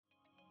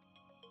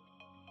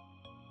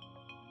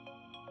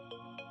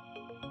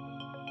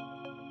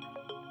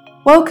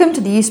Welcome to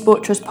the Youth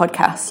Sport Trust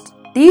podcast.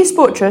 The Youth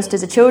Sport Trust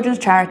is a children's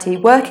charity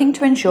working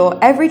to ensure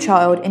every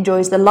child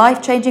enjoys the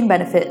life-changing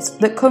benefits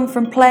that come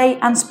from play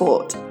and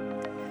sport.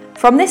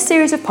 From this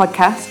series of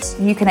podcasts,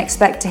 you can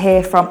expect to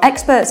hear from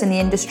experts in the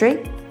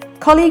industry,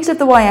 colleagues of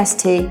the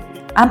YST,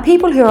 and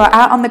people who are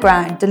out on the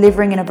ground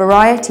delivering in a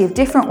variety of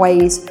different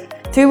ways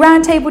through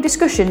roundtable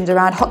discussions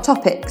around hot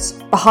topics,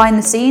 behind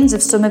the scenes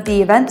of some of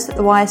the events that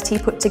the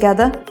YST put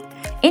together,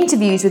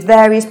 interviews with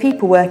various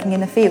people working in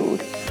the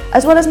field,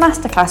 as well as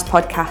masterclass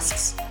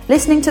podcasts,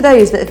 listening to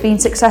those that have been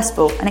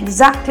successful and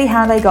exactly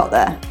how they got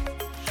there.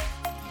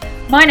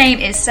 My name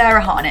is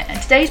Sarah Harnett,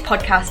 and today's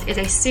podcast is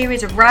a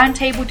series of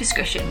roundtable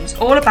discussions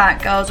all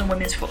about girls and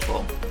women's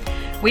football.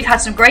 We've had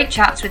some great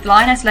chats with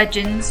Lioness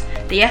legends,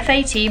 the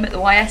FA team at the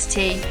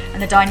YST,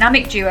 and the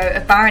dynamic duo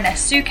of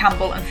Baroness Sue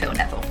Campbell and Phil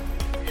Neville.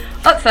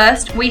 Up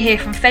first, we hear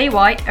from Faye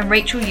and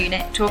Rachel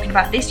Unitt talking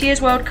about this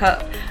year's World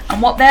Cup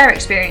and what their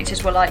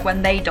experiences were like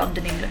when they donned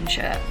an England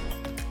shirt.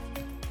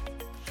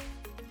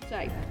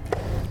 So,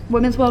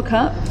 Women's World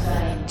Cup,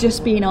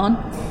 just been on.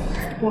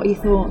 What are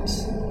your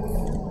thoughts?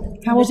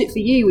 How was it for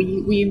you?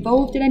 Were you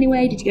involved in any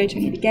way? Did you go to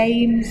any of the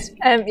games?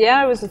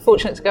 I was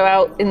fortunate to go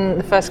out in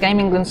the first game,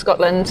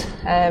 England-Scotland.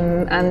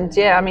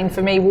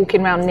 For me,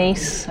 walking around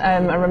Nice, I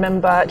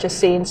remember just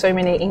seeing so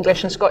many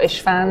English and Scottish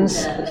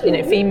fans,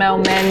 female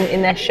men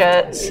in their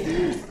shirts,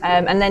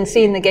 and then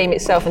seeing the game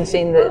itself and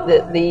seeing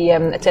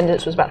the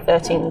attendance was about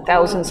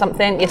 13,000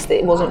 something. Yes,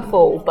 it wasn't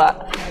full,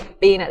 but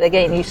being at the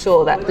game, you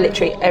saw that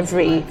literally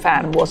every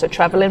fan was a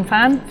travelling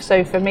fan.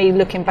 So for me,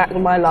 looking back at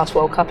my last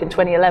World Cup in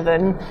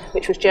 2011,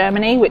 which was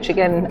Germany, which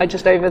again are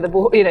just over the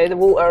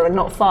water and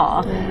not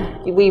far,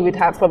 we would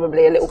have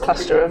probably a little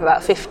cluster of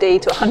about 50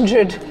 to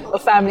 100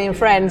 of family and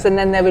friends, and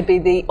then there would be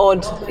the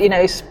odd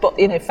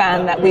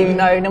fan that we've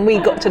known, and we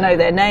got to know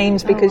their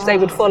names because they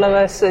would follow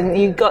us, and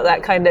you got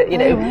that kind of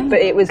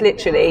But it was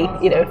literally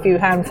a few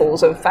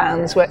handfuls of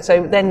fans.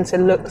 So then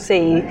to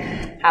see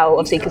how,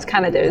 obviously, because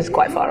Canada is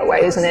quite far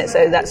away, isn't it?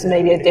 So that's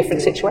maybe a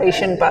different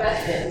situation, but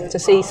to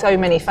see so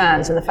many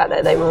fans and the fact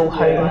that they were all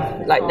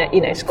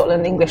home,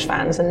 Scotland English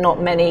fans, and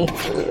not many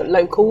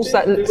locals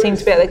that seemed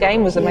to be at the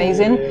game was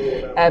amazing.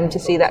 To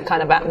see that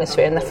kind of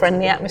atmosphere and the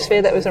friendly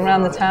atmosphere that was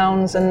around the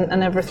towns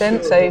and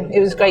everything. So it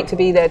was great to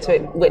be there to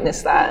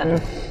witness that.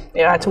 And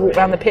I had to walk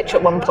around the pitch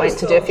at one point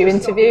to do a few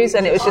interviews,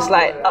 and it was just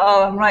like,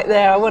 oh, I'm right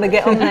there, I want to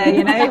get on there,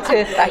 you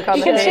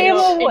can see them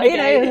all,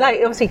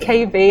 obviously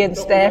KB and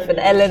Steph and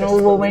Ellen,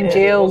 all women,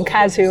 Jill and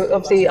Kaz, who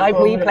obviously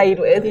we played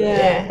with,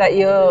 that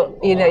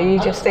you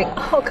just think,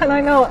 oh, can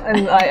I not?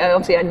 And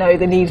I know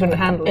the knees wouldn't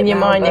handle it. In your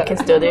mind, you can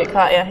still do it,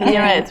 can't you? In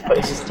your head, but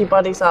it's just your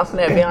body's half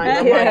there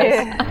behind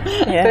them.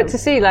 But to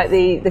see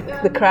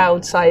the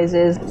crowd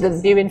sizes, the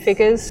viewing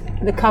figures,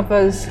 the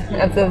covers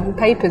of the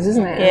papers,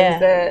 isn't it?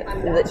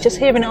 Yeah. Just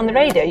hearing it on the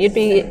radio, you'd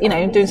be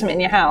doing something in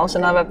your house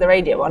and I'll have the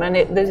radio on, and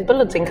there's a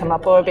bulletin come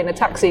up, or I've been in a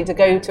taxi to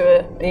go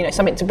to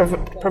something to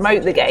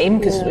promote the game,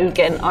 because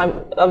again I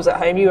was at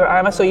home, you were at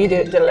home. I saw you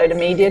did a load of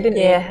media, didn't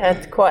you? Yeah, I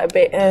had quite a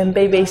bit.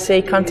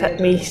 BBC contacted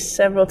me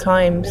several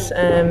times,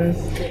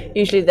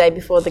 usually the day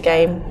before the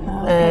game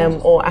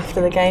or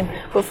after the game.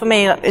 But for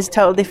me, it's a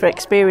totally different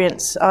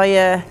experience.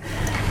 I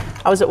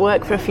was at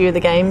work for a few of the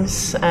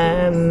games,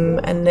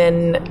 and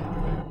then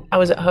I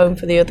was at home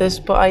for the others,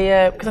 but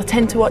because I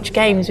tend to watch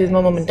games with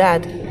my mum and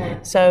dad,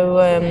 so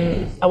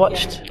I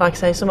watched, like I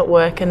say, some at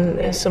work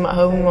and some at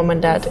home with mum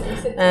and dad.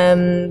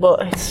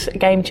 But it's a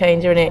game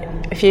changer, isn't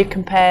it? If you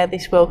compare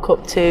this World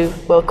Cup to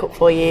World Cup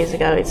 4 years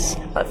ago, it's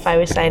like Faye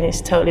was saying,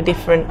 it's totally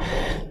different.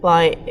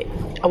 Like,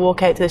 I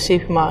walk out to the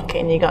supermarket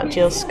and you got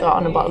Jill Scott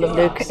on a bottle of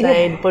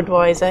Lucasade,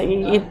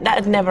 Budweiser. That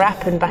had never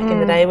happened back in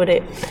the day, would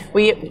it?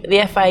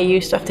 The FA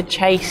used to have to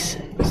chase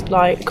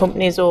like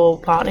companies or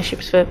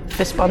partnerships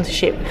for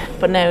sponsorship,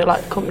 but now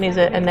companies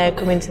are now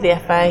coming to the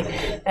FA.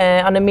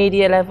 On a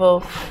media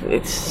level,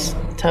 it's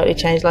totally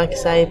changed. Like I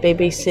say,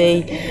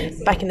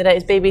 BBC. Back in the day, it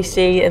was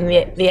BBC and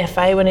the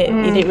FA when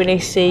you didn't really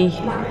see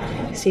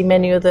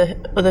many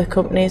other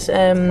companies.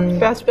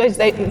 But I suppose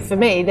for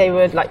me, they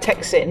were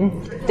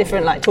texting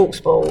different,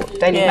 TalkSport,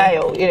 Daily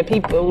Mail.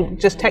 People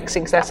just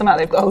texting because somehow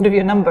they've got hold of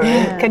your number.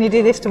 And, can you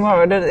do this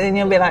tomorrow? And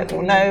you'll be like,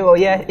 well, no, or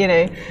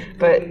yeah,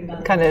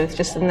 But kind of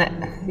just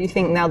you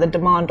think now the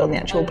demand on the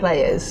actual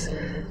players,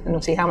 and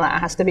obviously how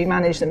that has to be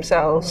managed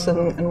themselves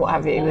and what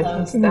have you.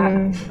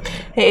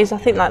 It is. I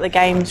think the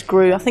games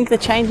grew. I think the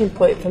changing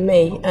point for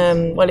me,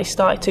 it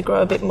started to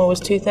grow a bit more, was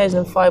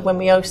 2005 when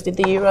we hosted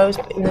the Euros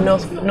in the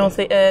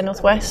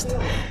northwest,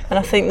 and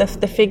I think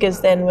the figures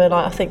then were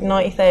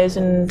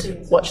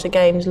 90,000 watched the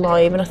games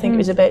live, and I think it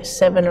was about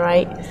 7 or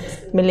 8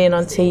 million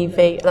on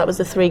TV. That was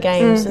the 3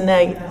 games, and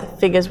the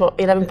figures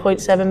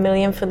 11.7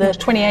 million for the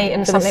 28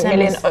 and something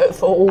million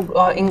for all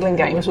our England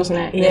games, wasn't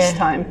it? This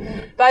time.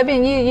 But I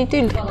mean, you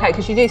do.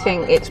 Because you do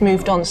think it's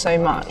moved on so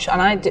much,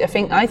 and I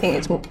think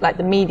it's like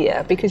the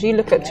media, because you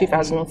look at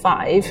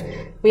 2005,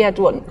 we had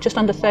just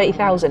under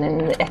 30,000 in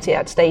the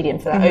Etihad Stadium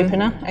for that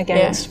opener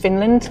against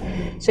Finland.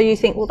 So you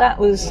think, well, that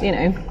was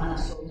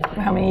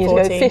how many years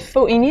 14. ago?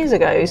 14 years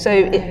ago.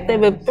 So they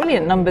were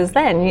brilliant numbers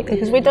then,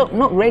 because we're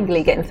not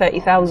regularly getting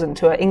 30,000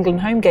 to an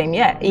England home game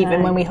yet,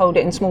 even when we hold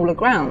it in smaller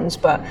grounds.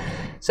 But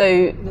so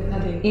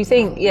you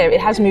think, it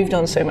has moved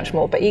on so much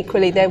more, but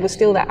equally there was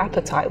still that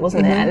appetite,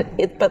 wasn't there?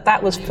 But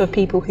that was for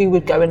people who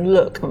would go and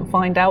look and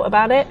find out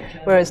about it.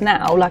 Whereas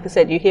now, like I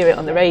said, you hear it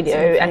on the radio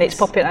and it's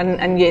popping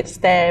and it's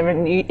there,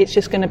 and it's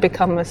just going to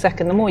become a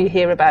second. The more you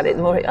hear about it,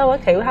 the more,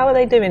 okay, well, how are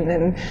they doing?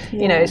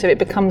 And so it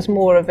becomes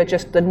more of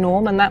just the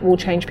norm, and that will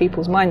change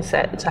people's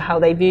mindset to how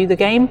they view the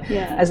game,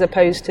 as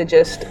opposed to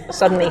just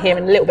suddenly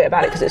hearing a little bit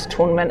about it because it's a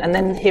tournament and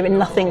then hearing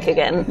nothing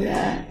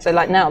again. So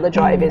like now the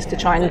drive is to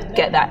try and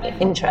get that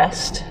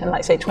interest, and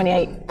like say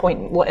 28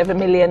 point whatever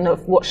million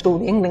have watched all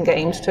the England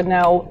games, to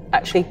now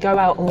actually go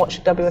out and watch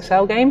a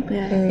WSL game.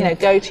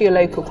 Go to your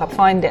local club,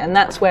 find it, and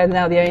that's where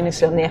now the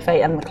onus on the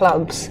FA and the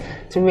clubs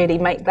to really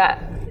make that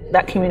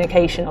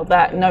communication of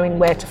that, knowing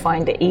where to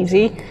find it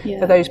easy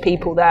for those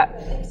people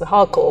that the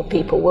hardcore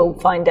people will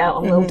find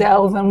out and will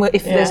delve, and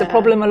if there's a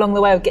problem along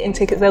the way of getting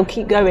tickets, they'll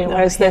keep going,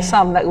 whereas there's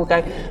some that will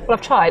go, well,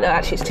 I've tried,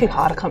 actually it's too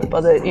hard, I can't be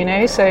bothered,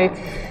 so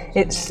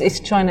it's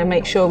trying to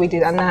make sure we do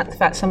that. And that, in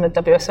fact, some of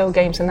the WSL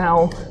games are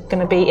now going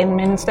to be in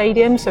men's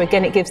stadium, so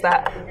again it gives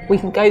that, we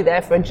can go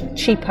there for a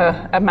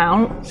cheaper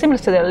amount, similar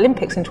to the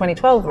Olympics in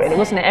 2012 really,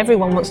 wasn't it?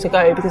 Everyone wants to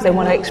go because they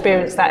want to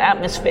experience that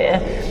atmosphere,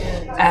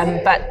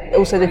 but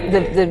also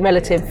the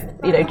relative,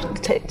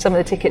 some of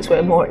the tickets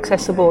were more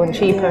accessible and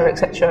cheaper,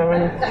 etc.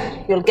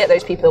 And you'll get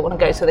those people that want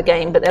to go to the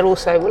game, but they're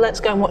also, well,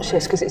 let's go and watch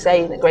this because it's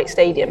in a great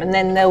stadium, and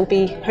then they'll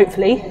be,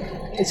 hopefully,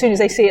 as soon as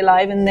they see it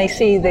live and they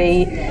see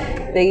the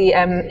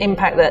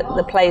impact that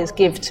the players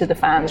give to the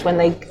fans when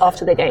they,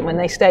 after the game, when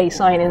they stay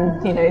signing,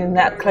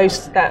 that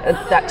close,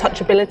 that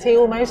touchability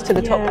almost to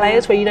the top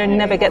players, where you don't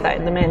never get that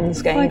in the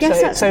men's game. Well, I guess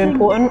so it's so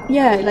important.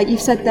 Yeah, like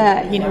you've said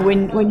there,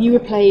 when you were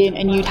playing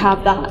and you'd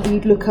have that,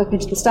 you'd look up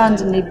into the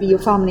stands and they'd be your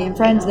family and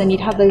friends, and then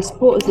you'd have those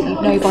supporters that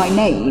you'd know by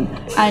name,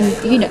 and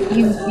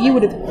you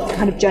would have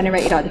kind of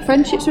generated either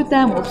friendships with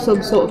them or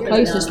some sort of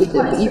closeness with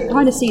them. But you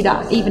kind of see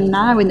that even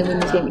now in the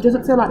women's game. It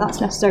doesn't feel like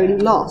that's necessarily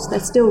lost. They're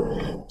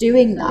still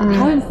doing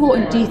that. How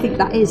important do you think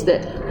that is?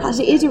 That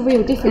it is a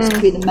real difference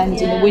between the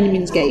men's and the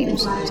women's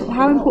games. So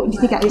how important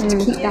do you think that is to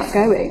keep that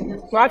going?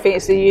 Well, I think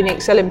it's the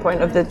unique selling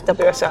point of the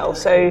WSL.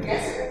 So,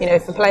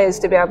 for players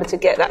to be able to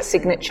get that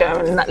signature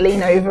and that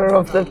lean over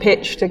of the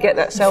pitch to get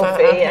that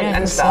selfie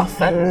and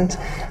stuff, and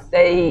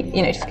they,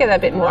 just get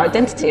that bit more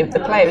identity of the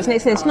players. And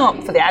it's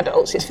not for the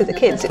adults, it's for the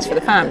kids, it's for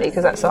the family,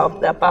 because that's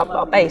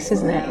our base,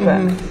 isn't it?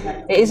 But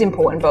it is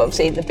important, but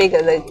obviously the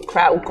bigger the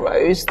crowd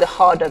grows, the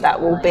harder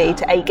that will be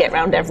to A, get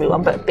around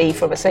everyone, but B,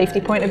 from a safety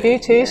point of view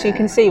too. So you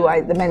can see why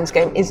the men's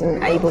game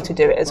isn't able to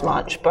do it as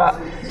much. But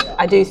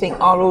I do think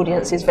our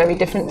audience is very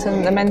different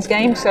to the men's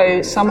game,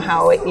 so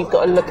somehow you've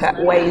got to look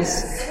at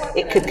ways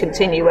it could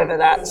continue, whether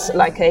that's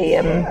like a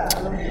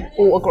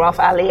autograph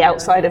alley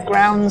outside of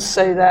grounds,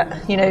 so that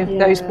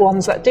those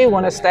ones that do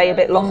want to stay a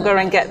bit longer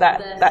and get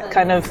that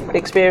kind of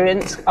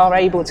experience are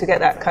able to get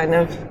that kind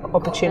of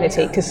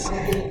opportunity, because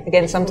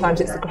again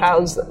sometimes it's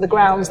the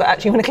grounds that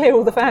actually want to clear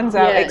all the fans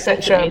out,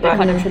 etc. But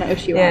kind of trying to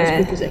issue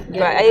it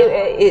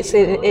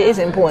is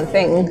an important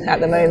thing at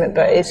the moment,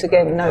 but it's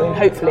again knowing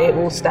hopefully it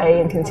will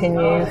stay and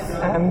continue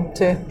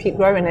to keep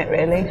growing it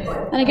really.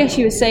 And I guess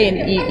you were saying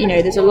that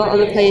there's a lot of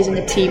the players in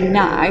the team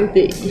now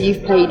that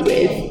you've played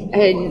with,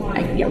 and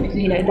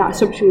that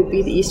assumption would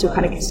be that you still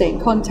kind of stay in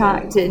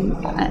contact. And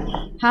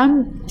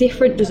how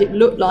different does it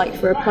look like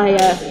for a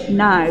player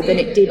now than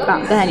it did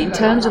back then in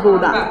terms of all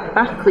that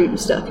backroom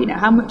stuff?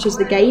 How much has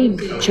the game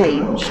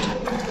changed?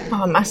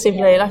 Oh,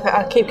 massively. Like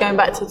I keep going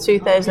back to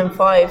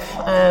 2005.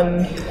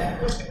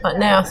 Like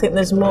now, I think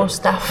there's more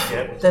staff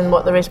than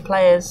what there is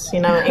players.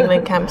 At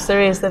England camps,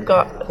 they've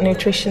got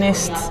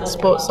nutritionists,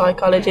 sports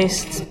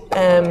psychologists.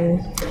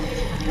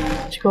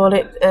 What do you call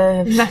it?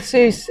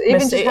 Masseuse.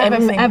 Even just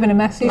having a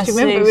masseuse. You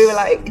remember we were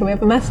like, can we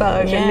have a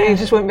massage? And you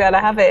just wouldn't be able to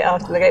have it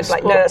after the game. It's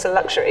like, no, that's a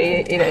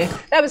luxury.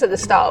 That was at the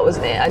start,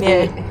 wasn't it?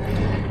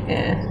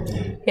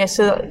 Yeah.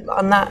 So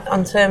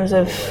on terms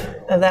of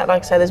that,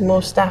 like I say, there's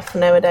more staff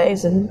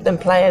nowadays than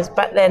players.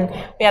 Back then,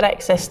 we had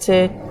access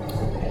to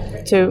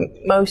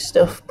most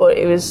stuff, but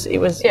it was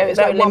very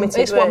like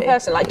limited. It's one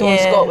person. Like Dawn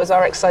Scott was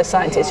our exercise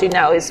scientist, who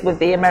now is with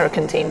the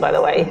American team, by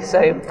the way.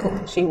 So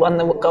she won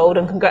the gold,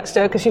 and congrats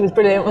to her, because she was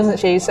brilliant, wasn't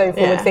she? So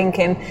forward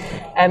thinking.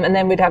 And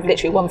then we'd have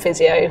literally one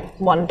physio,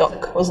 one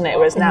doc, wasn't it?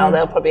 Whereas now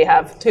they'll probably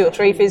have 2 or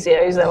 3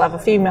 physios. They'll have a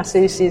few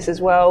masseuses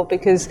as well,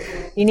 because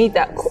you need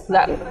that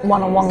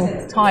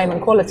one-on-one time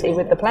and quality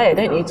with the player,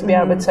 don't you, to be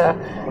able to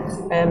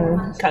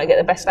kind of get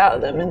the best out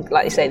of them. And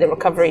like you say, the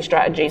recovery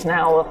strategies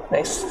now,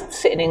 they're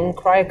sitting in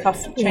cryo-cuff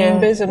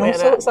chambers and all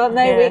sorts, aren't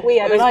they? Yeah. We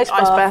had an ice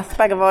bath,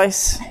 bag of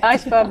ice.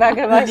 Ice bath, bag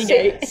of ice.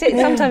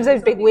 Sometimes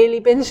those big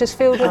wheelie bins just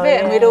filled with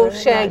it, and we'd all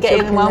share,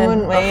 get in one,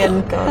 wouldn't we?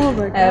 And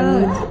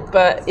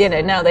but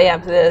now they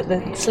have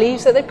the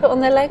sleeves that they put on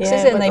their legs,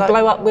 is it? And they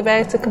blow up with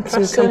air to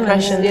compress them.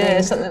 Compression.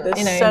 There's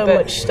so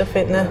much stuff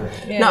in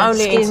there. Not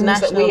only skins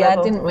international that we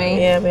level. had, didn't we?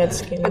 Yeah, we had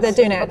skins. But they're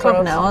doing it at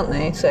club now, aren't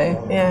they? So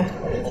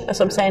that's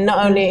what I'm saying,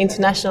 not only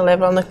international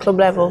level, on the club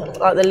level,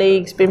 like the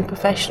league's been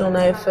professional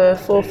now for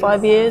 4 or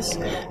 5 years,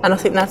 and I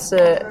think that's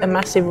a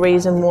massive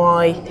reason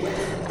why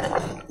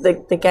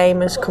the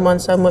game has come on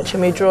so much,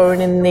 and we're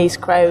drawing in these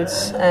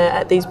crowds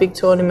at these big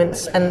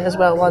tournaments, and as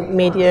well like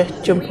media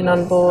jumping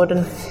on board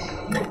and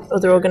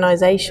other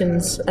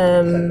organisations.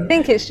 I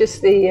think it's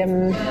just the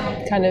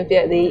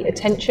the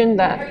attention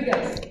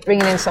that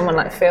bringing in someone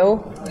like Phil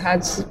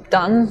has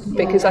done,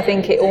 because I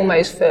think it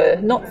almost,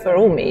 not for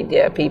all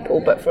media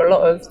people, but for a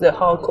lot of the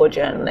hardcore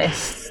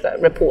journalists that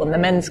report on the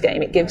men's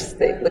game, it gives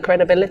the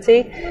credibility.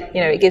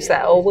 It gives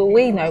that,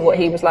 we know what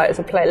he was like as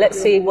a player,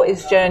 let's see what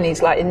his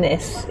journey's like in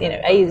this.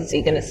 Is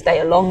he going to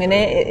stay along in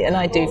it? And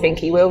I do think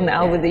he will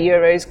now, with the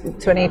Euros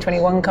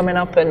 2021 coming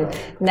up, and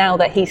now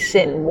that he's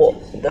seen what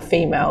the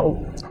female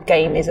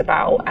game is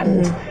about,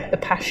 and the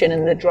passion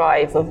and the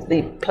drive of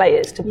the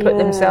players to put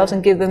themselves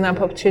and give them that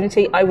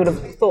opportunity, I would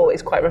have thought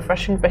it's quite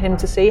refreshing for him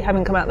to see,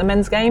 having come out the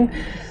men's game.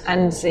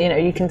 And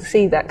you can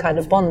see that kind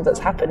of bond that's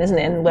happened, isn't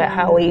it, and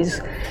how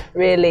he's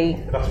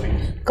really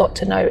got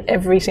to know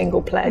every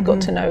single player,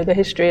 got to know the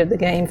history of the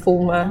game,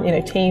 former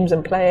teams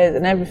and players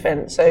and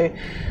everything. So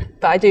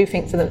but I do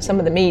think for some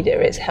of the media,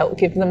 it's helped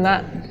give them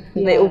that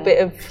little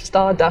bit of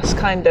stardust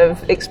kind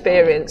of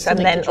experience. And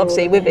then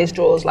obviously with his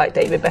draws like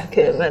David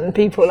Beckham and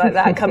people like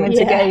that coming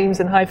to games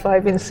and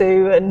high-fiving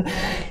Sue, and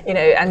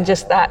and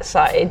just that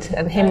side,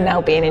 and him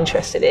now being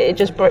interested, it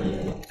just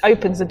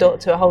opens the door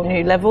to a whole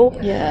new level,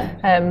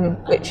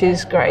 which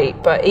is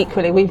great. But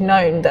equally, we've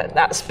known that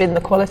that's been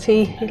the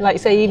quality. Like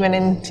say, even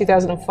in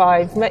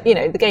 2005,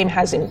 the game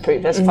has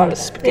improved as far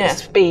as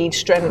speed,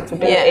 strength,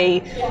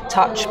 ability,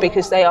 touch,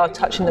 because they are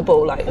touching the ball.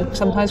 Like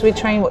sometimes we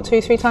train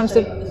 2-3 times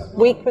a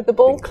week with the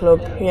ball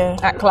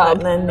at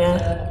club. And then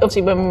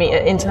obviously when we meet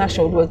at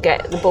international, we'll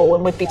get the ball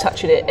and we'd be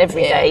touching it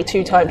every day,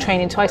 2 times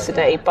training twice a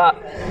day, but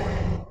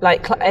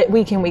like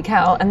week in, week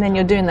out, and then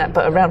you're doing that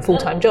but around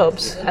full-time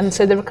jobs, and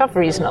so the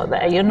recovery is not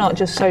there. You're not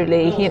just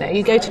solely,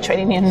 you go to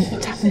training and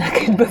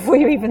knackered before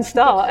you even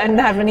start, and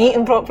haven't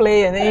eaten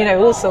properly, and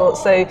all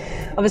sorts. So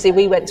obviously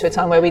we went to a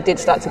time where we did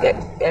start to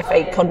get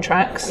FA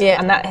contracts,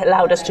 and that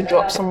allowed us to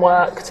drop some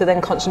work to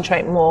then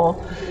concentrate more.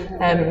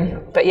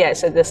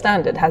 So the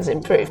standard has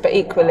improved, but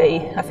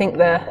equally I think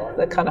the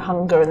kind of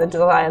hunger and the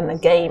desire and the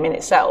game in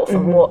itself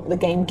and what the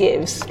game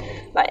gives,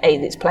 like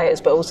its players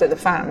but also the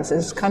fans,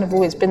 has kind of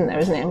always been there,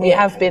 isn't it? And we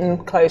have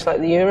been close, like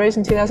the Euros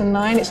in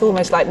 2009. It's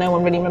almost like no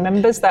one really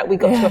remembers that we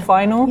got to a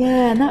final.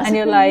 Yeah, and that's and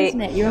the thing,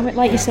 isn't it? You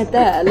like you said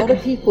there, a lot of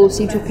people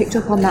seem to have picked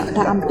up on that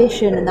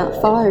ambition and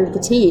that fire of the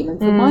team. And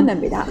from my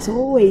memory, that's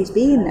always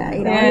been there.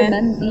 I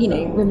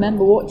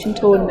remember watching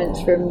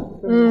tournaments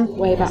from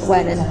way back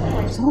when,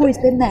 and it's always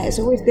been there. It's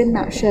always been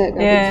that shirt.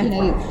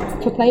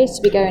 For players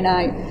to be going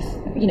out,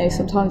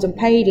 sometimes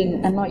unpaid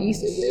and like you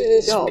said,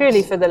 it's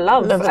purely for the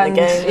love of the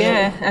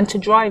game, and to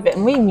drive it.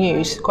 And we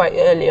knew quite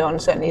early on,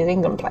 certainly as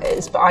England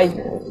players, but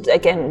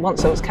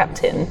once I was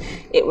captain,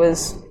 it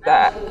was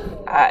that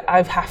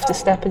I have to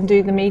step and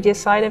do the media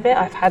side of it.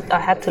 I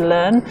had to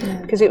learn,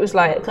 because it was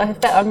like,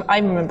 I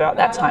remember at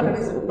that time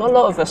a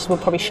lot of us were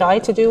probably shy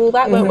to do all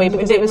that, weren't we?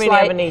 Because it was really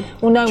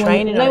like,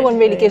 no one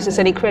really gives us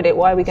any credit.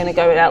 Why are we going to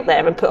go out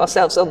there and put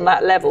ourselves on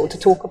that level to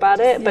talk about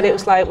it? But it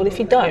was like, well, if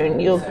you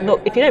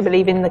don't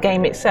believe in the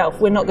game itself,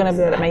 we're not going to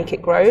be able to make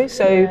it grow.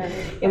 So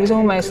it was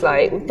almost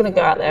like, we're going to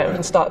go out there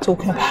and start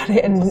talking about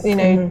it, and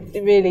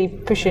really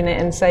pushing it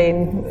and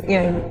saying,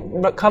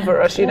 cover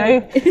us, we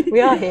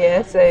are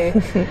here. So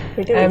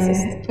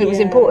it was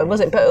important,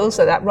 wasn't it? But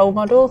also that role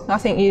model. I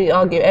think you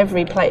argue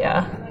every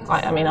player,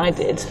 I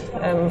did,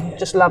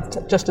 just loved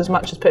just as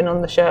much as putting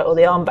on the shirt or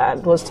the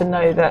armband, was to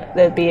know that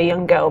there'd be a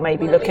young girl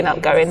maybe looking up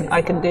going,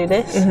 I can do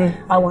this,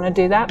 I want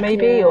to do that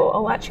maybe,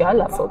 or actually I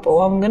love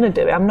football, I'm going to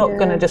do it. I'm not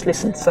going to just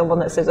listen to someone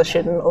that says I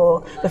shouldn't,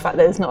 or the fact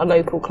that there's not a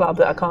local club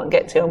that I can't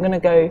get to. I'm going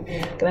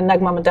to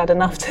nag mum and dad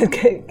enough to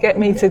get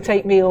me to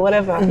take me or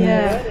whatever.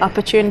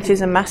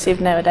 Opportunities are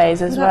massive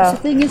nowadays as well. That's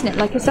the thing, isn't it?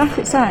 Like,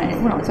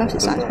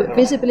 but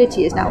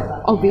visibility is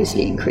now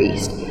obviously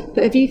increased.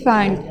 But have you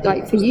found,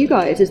 like, for you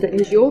guys,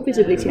 is your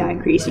visibility now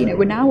increased?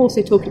 We're now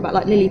also talking about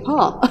like Lily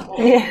Parr,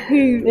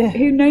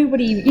 who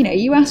nobody,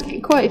 you ask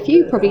quite a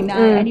few probably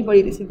now,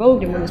 anybody that's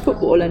involved in women's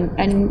football,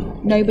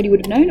 and nobody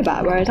would have known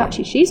about her, whereas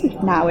actually she's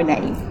now a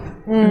name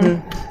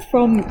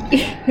from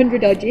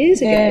 100 odd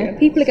years ago, and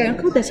people are going,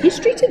 oh God, there's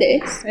history to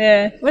this.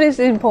 Well, it's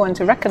important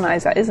to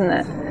recognise that, isn't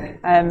it?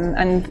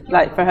 And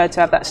like for her to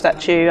have that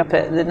statue up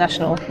at the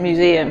National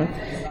Museum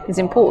is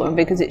important,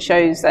 because it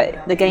shows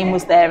that the game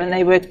was there and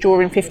they were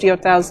drawing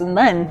 50,000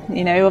 then.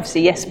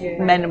 Obviously, yes,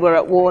 men were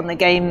at war and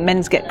the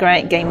men's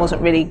game wasn't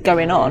really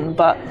going on,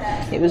 but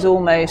it was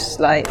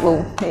almost like,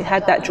 well, it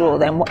had that draw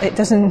then. It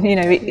doesn't,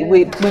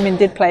 women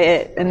did play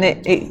it, and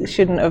it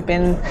shouldn't have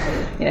been,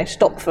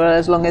 stopped for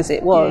as long as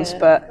it was.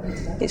 But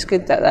it's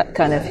good that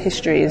kind of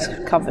history is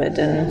covered,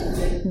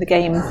 and the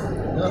game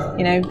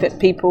that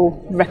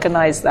people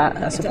recognise that,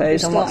 I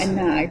suppose. Starting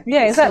now.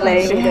 Yeah,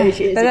 exactly.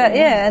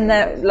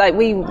 And like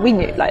we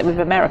knew, like with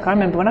America, I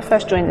remember when I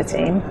first joined the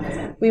team,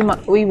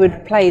 we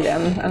would play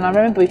them, and I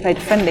remember we played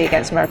friendly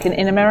against America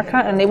in America,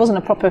 and it wasn't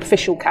a proper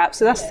official cap.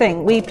 So that's the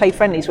thing. We played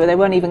friendlies where they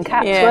weren't even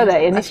caps, were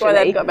they? Initially, that's why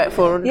they've got about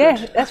 400.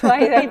 Yeah, that's why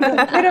we'd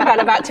have had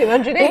about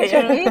 200 each,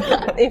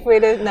 if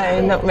we'd have.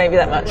 No, not maybe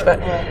that much, but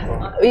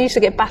we used to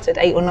get battered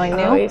 8 or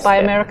 9-0 by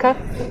America,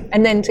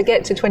 and then to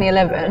get to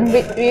 2011,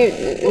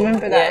 you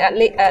remember that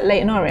at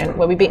Leyton Orient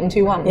where we beat them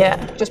 2-1.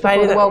 Yeah, just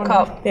before the World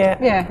Cup.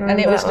 Yeah, and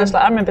it was just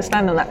like I remember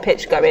standing on that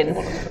pitch going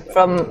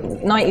from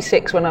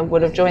 '96 when I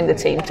would have joined the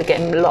team to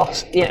getting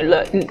lost,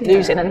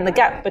 losing, and the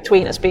gap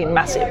between us being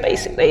massive,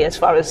 basically, as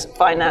far as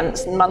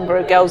finance, number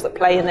of girls that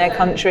play in their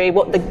country,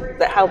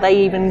 how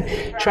they even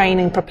train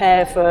and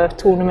prepare for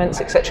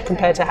tournaments, etc.,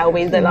 compared to how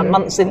they're like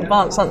months in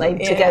advance, aren't they,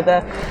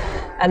 together?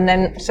 And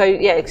then,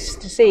 to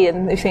see,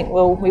 and you think,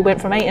 well, we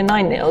went from 8 and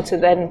 9-0 to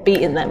then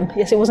beating them.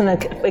 Yes, it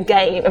wasn't a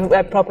game,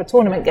 a proper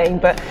tournament game,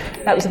 but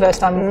that was the first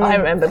time I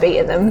remember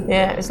beating them.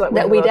 Yeah, it was like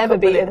that we'd ever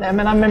beaten them.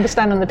 And I remember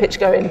standing on the pitch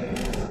going,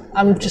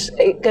 I'm just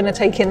going to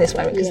take in this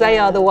moment because they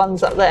are the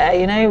ones up there,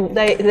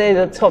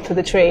 they're the top of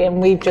the tree,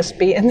 and we've just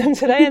beaten them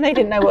today, and they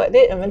didn't know what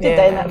hit them, did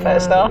they, in that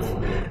first half?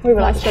 We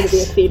were like, got to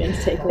be a feeling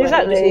to take away.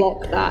 Exactly. Just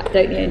lock that,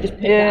 don't you, and just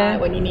pick that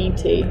out when you need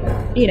to.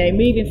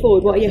 Moving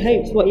forward, what are your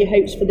hopes? What are your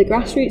hopes for the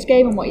grassroots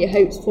game, and what are your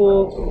hopes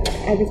for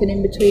everything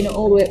in between,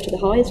 all the way up to the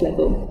highest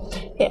level?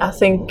 Yeah, I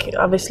think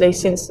obviously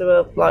since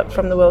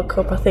from the World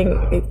Cup, I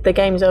think the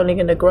game's only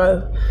going to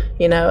grow.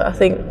 I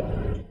think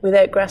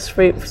without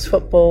grassroots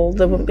football,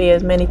 there wouldn't be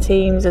as many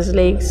teams, as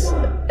leagues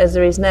as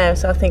there is now.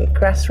 So I think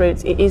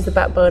grassroots, it is the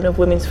backbone of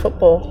women's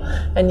football,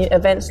 and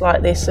events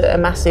like this are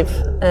massive.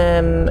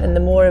 And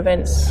the more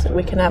events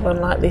we can have on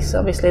like this,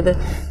 obviously, the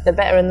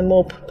better, and the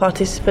more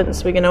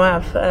participants we're going to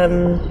have.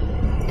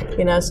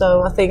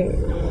 So I think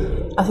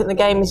the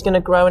game is going to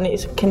grow, and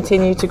it's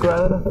continue to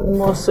grow. And I think the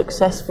more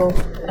successful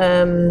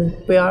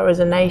we are as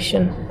a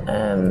nation,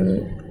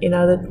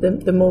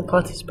 the more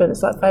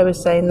participants. Like Faye was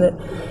saying, that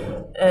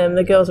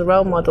the girls are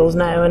role models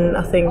now, and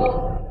I think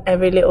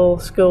every little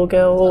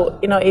schoolgirl, or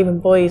even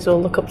boys,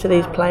 will look up to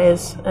these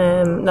players,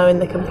 knowing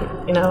they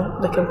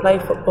can play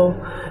football,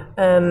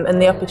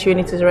 and the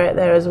opportunities are out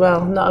there as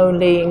well. Not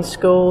only in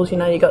schools,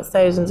 you've got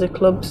thousands of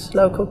clubs,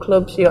 local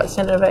clubs. You got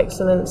Centre of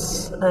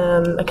Excellence,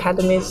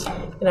 academies.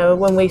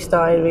 When we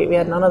started, we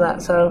had none of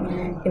that. So,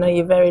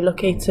 you're very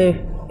lucky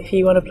if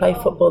you want to play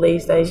football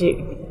these days,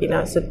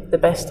 it's the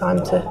best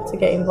time to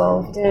get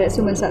involved. Yeah, it's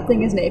almost that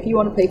thing, isn't it? If you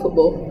want to play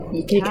football,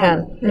 you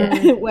can.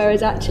 Yeah.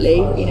 Whereas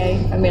actually,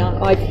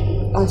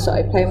 I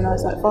started playing when I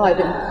was like 5,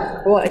 and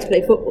I wanted to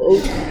play football,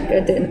 go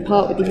and do it in the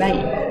park with your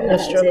mate. A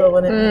struggle,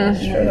 wasn't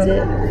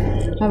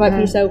it? How about for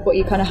yourself? What are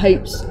your kind of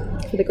hopes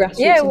for the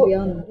grassroots and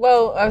beyond?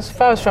 Well, as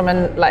far as from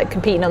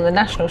competing on the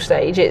national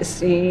stage,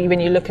 it's when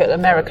you look at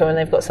America, and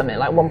they've got something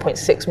like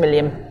 1.6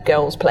 million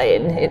girls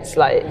playing, it's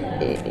like,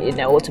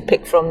 or to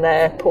pick from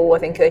their pool, I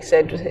think they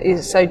said,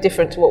 is so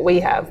different to what we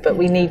have, but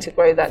we need to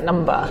grow that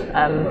number.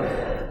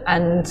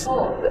 And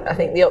I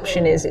think the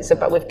option is, it's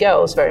about, with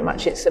girls very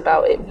much, it's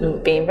about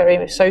it being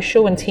very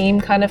social and team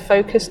kind of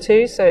focused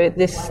too. So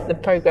the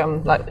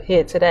programme like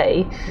here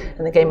today,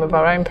 and the Game of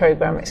Our Own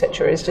programme,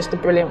 etc., is just a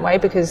brilliant way,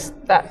 because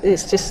that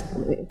is just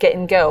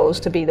getting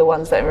girls to be the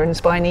ones that are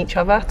inspiring each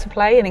other to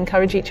play and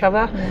encourage each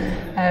other.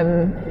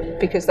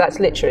 Because that's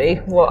literally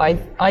what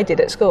I did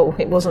at school.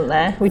 It wasn't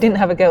there. We didn't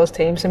have a girls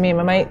team, so me and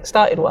my mate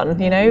started one,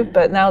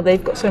 but now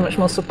they've got so much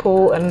more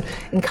support and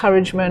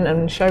encouragement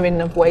and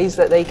showing of ways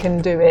that they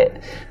can do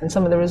it, and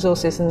some of the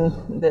resources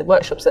and the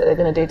workshops that they're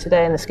going to do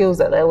today, and the skills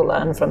that they'll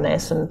learn from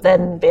this, and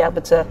then be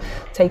able to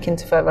take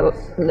into further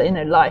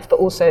life. But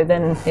also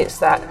then it's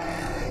that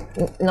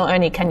not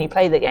only can you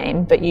play the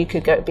game, but you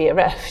could go be a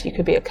ref, you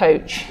could be a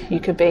coach, you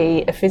could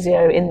be a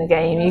physio in the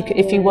game.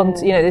 If you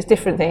want, there's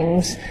different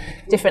things,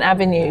 different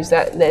avenues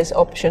that there's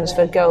options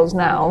for girls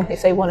now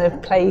if they want to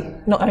play,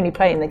 not only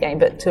play in the game,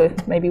 but to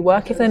maybe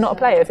work if they're not a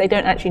player, if they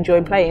don't actually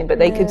enjoy playing, but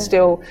they could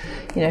still,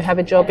 have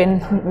a job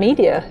in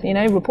media,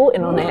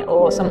 reporting on it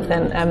or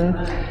something.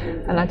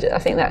 And I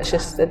think that's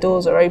just, the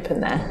doors are open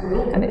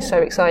there, and it's so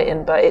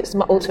exciting. But it's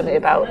ultimately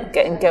about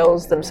getting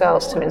girls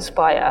themselves to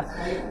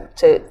inspire,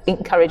 to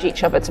encourage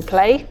each other to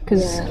play,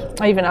 because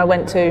I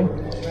went to,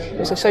 it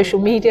was a social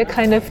media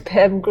kind of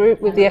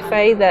group with the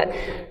FA that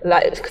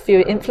like a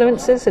few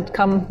influencers had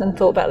come and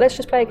thought about, let's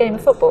just play a game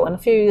of football, and a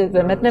few of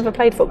them had never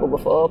played football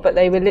before, but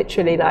they were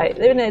literally like,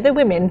 they're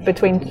women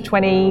between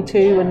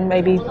 22 and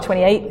maybe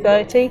 28,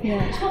 30,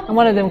 and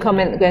one of them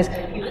commented, goes,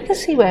 I can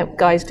see where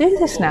guys do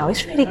this now,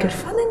 it's really good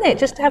fun, isn't it,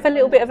 just to have a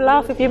little bit of a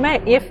laugh with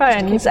your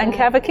friends and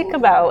have a kick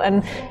about,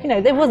 and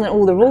there wasn't,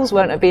 all the rules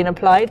weren't being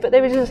applied, but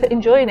they were just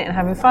enjoying it and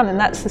having fun. And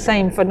that's the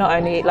same for not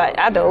only like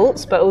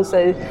adults, but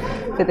also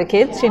for the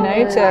kids,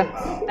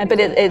 but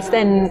it's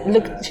then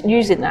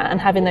using that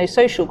and having those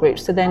social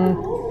groups to then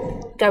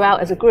go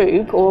out as a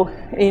group, or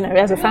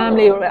as a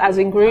family, or as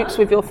in groups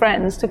with your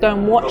friends, to go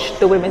and watch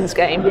the women's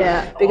game.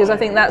 Because I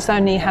think that's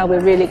only how we're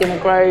really going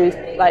to grow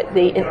like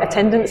the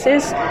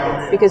attendances,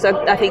 because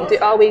I think,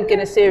 are we going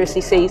to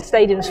seriously see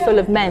stadiums full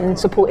of men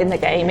supporting the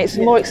game? It's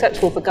more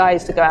acceptable for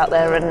guys to go out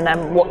there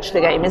and watch the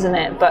game, isn't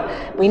it?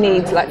 But we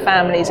need like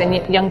families and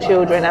young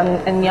children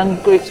and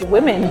young groups of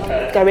women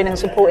going and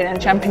supporting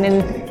and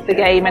championing the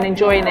game and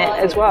enjoying it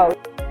as well.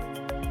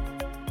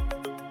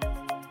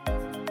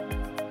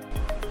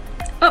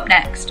 Up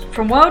next,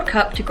 from World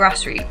Cup to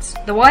grassroots,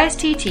 the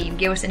YST team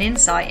give us an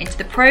insight into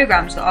the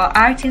programmes that are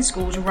out in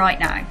schools right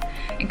now,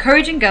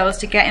 encouraging girls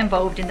to get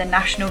involved in the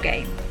national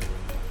game.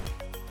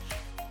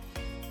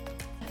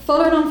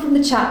 Following on from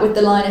the chat with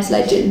the Lioness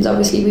Legends,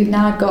 obviously we've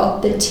now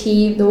got the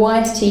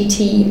YST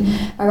team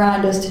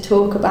around us to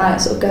talk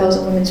about sort of girls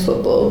and women's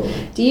football.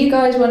 Do you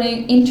guys want to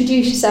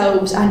introduce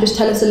yourselves and just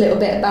tell us a little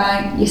bit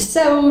about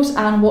yourselves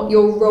and what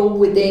your role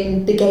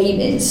within the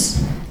game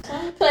is?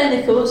 Faye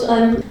Nichols.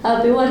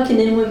 I've been working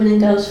in women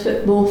and girls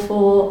football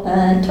for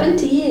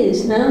 20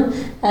 years now,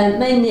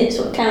 mainly at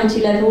sort of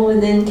county level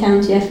within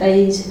county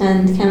FAs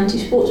and county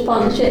sports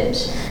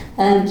partnerships.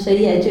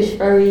 Just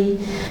very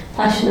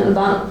passionate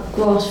about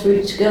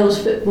grassroots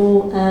girls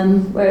football,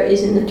 where it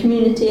is in the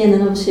community, and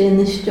then obviously in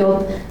this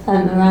job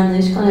around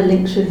those kind of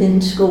links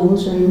within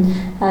schools, and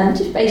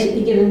just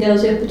basically giving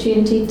girls the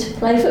opportunity to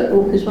play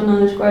football, because when I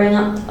was growing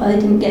up I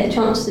didn't get a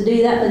chance to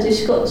do that. I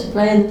just got to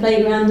play in the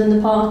playground in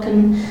the park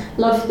and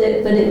loved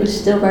it, but it was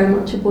still very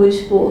much a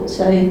boys' sport,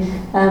 so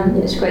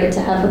it's great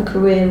to have a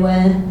career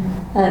where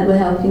we're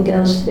helping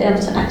girls to be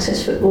able to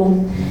access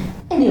football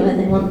anywhere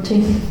they want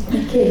to.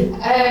 Thank you.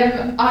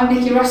 I'm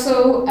Nikki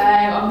Russell.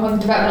 I'm one of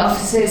the development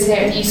officers here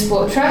at the Youth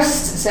Sport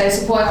Trust, so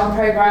supporting our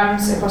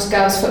programmes across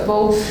girls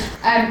football.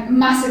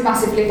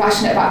 Massively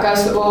passionate about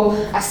girls football.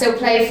 I still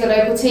play for the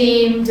local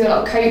team, do a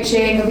lot of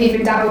coaching. I've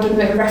even dabbled in a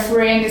bit of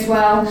refereeing as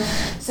well.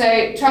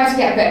 So try to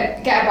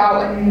get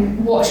about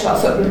and watch a lot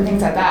of football and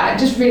things like that. And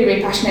just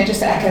really passionate,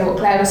 just to echo what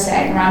Claire was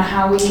saying around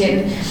how we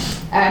can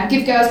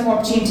give girls more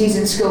opportunities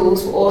in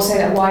schools, but also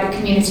that wider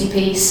community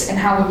piece and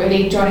how we're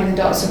really joining the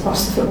dots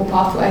across the football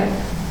pathway.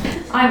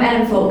 I'm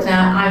Ellen Faulkner.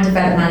 I'm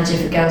Development Manager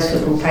for Girls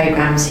Football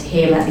Programmes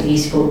here at the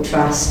Youth Sport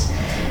Trust.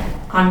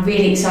 I'm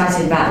really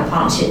excited about the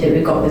partnership that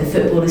we've got with the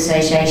Football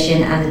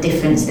Association and the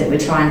difference that we're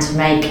trying to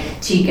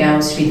make to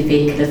girls through the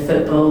vehicle of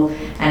football,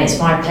 and it's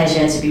my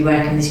pleasure to be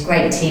working with this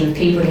great team of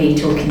people who you're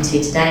talking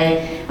to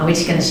today, and we're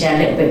just going to share a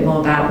little bit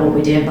more about what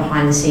we're doing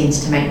behind the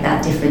scenes to make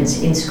that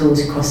difference in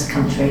schools across the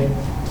country.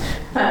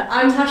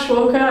 I'm Tash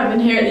Walker. I've been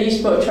here at the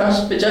Youth Sport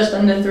Trust for just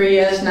under 3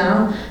 years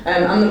now.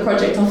 I'm the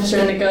project officer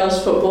in the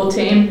girls football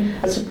team,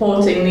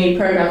 supporting the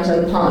programmes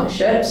and the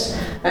partnerships.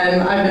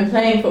 I've been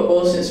playing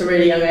football since a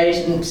really young age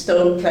and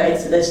still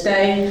play to this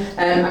day.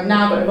 I've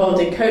now got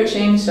involved in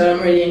coaching, so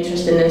I'm really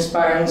interested in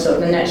inspiring sort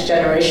of the next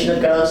generation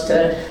of girls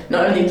to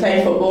not only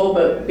play football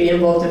but be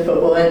involved in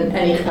football in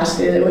any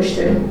capacity they wish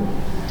to.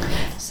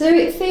 So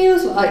it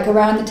feels like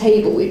around the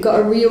table we've got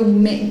a real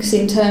mix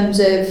in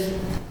terms of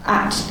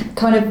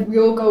kind of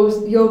your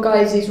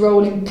guys'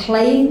 role in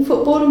playing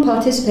football and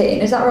participating,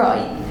 is that right?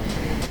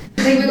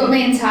 I think we've got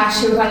me and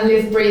Tash who kind of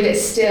live, breathe it,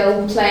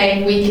 still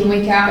playing week in,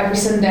 week out, every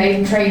Sunday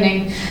and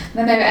training. And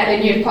I know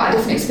Ellen, you have quite a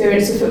different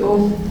experience of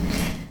football.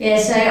 Yeah,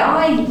 so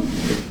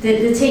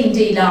the team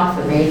do laugh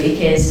at me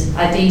because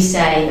I do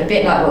say, a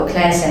bit like what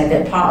Claire said,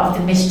 that part of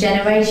the missed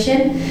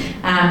generation.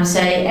 So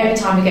every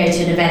time we go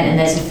to an event and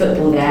there's a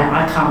football there,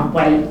 I can't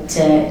wait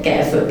to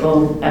get a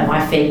football at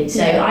my feet.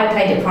 So I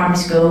played at primary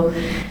school,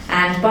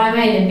 and by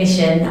my own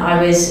admission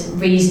I was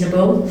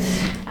reasonable.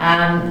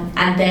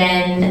 And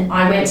then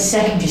I went to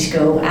secondary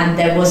school and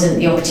there wasn't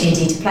the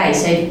opportunity to play.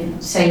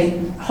 So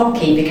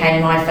hockey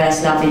became my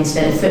first love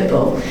instead of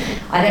football.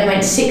 I then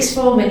went to sixth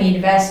form in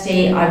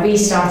university. I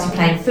restarted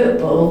playing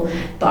football,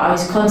 but I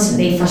was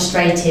constantly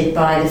frustrated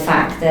by the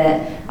fact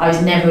that I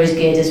was never as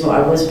good as what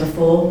I was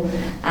before.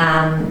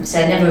 So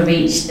I never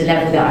reached the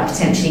level that I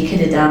potentially could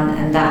have done,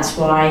 and that's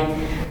why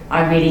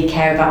I really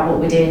care about what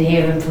we're doing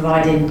here and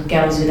providing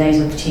girls with those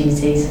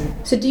opportunities.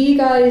 So do you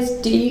guys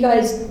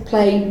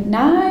play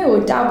now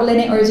or dabble in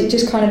it, or is it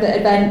just kind of at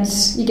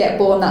events, you get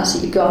bored and that's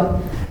it, you've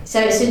gone? So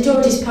at St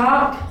George's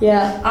Park,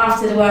 yeah.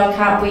 After the World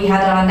Cup we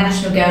had our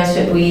National Girls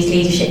Football Youth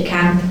Leadership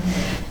Camp,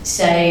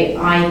 so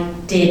I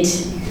did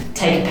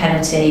take a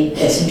penalty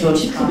at St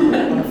George's Park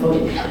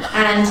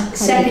and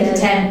second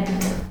attempt,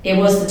 it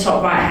was the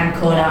top right hand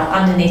corner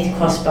underneath the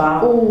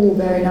crossbar. Oh,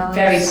 very nice.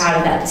 Very proud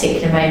of that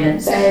particular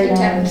moment. Very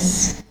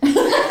nice.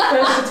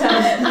 First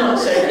attempt, not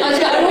so good. I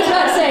was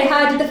about to say,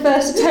 how did the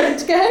first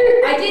attempt go?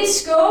 I did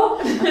score,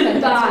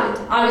 but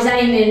I was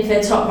aiming for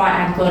the top right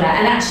hand corner,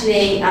 and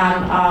actually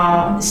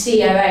our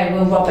COO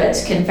Will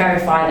Roberts can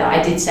verify that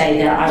I did say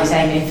that I was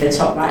aiming for the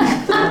top right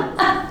hand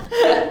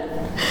corner.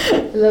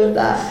 Love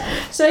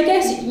that. So I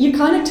guess you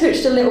kind of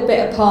touched a little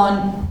bit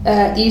upon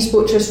the Youth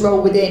Sport Trust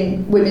role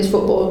within women's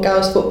football,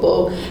 girls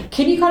football.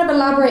 Can you kind of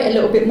elaborate a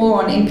little bit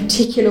more on, in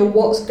particular,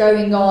 what's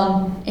going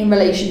on in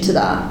relation to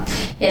that?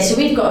 Yeah, so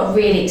we've got a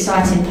really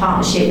exciting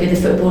partnership with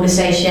the Football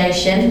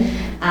Association.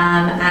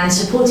 and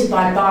supported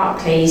by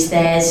Barclays,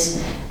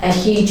 there's a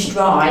huge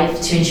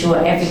drive to ensure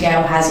every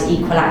girl has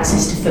equal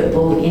access to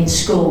football in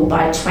school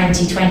by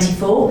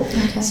 2024.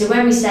 Okay. So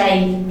when we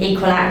say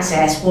equal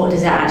access, what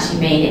does that actually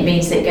mean? It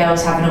means that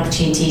girls have an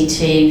opportunity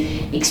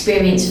to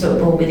experience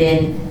football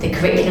within the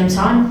curriculum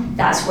time.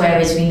 That's where,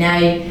 as we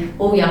know,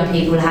 all young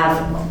people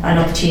have an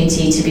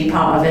opportunity to be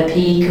part of a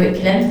PE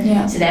curriculum.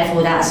 Yeah. So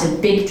therefore that's a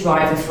big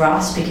driver for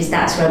us, because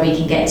that's where we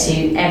can get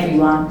to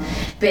everyone.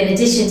 But in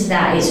addition to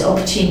that, it's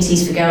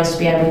opportunities for girls to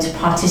be able to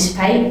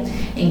participate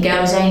in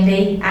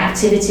girls-only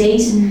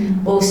activities,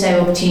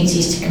 also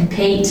opportunities to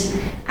compete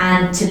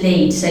and to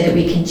lead, so that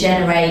we can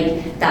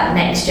generate that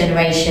next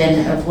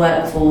generation of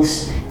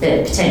workforce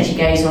that potentially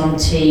goes on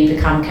to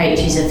become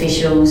coaches,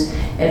 officials,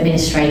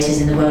 administrators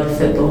in the world of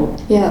football.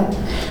 Yeah.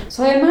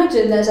 So I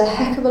imagine there's a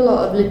heck of a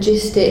lot of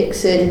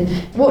logistics, and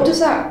what does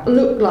that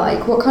look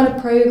like? What kind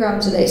of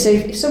programs are they? So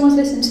if someone's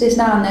listening to this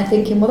now and they're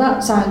thinking, well,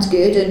 that sounds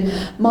good,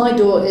 and my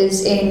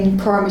daughter's in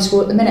primary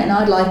school at the minute and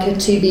I'd like her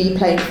to be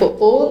playing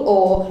football,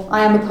 or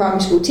I am a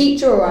primary school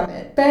teacher, or I'm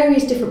at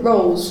various different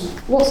roles.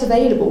 What's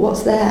available?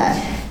 What's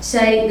there? So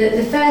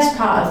the first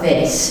part of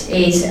this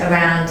is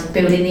around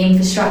building the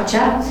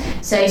infrastructure.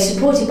 So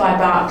supported by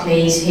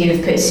Barclays, who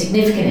have put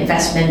significant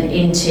investment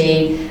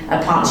into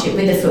a partnership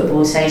with the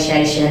Football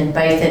Association,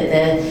 both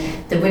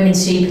at the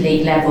Women's Super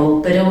League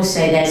level, but also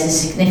there's a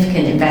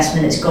significant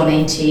investment that's gone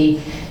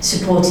into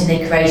supporting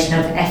the creation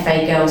of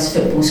FA Girls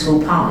Football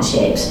School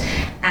partnerships.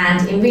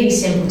 And in really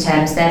simple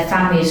terms, they're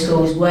family of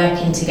schools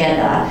working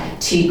together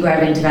to grow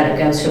and develop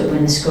girls football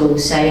in the school.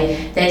 So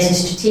there's a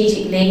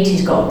strategic lead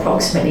who's got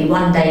approximately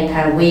 1 day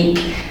per week,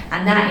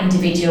 and that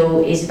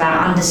individual is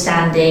about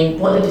understanding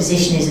what the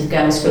position is of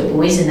girls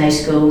football is in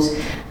those schools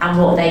and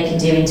what they can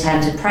do in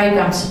terms of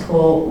programme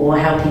support or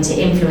helping to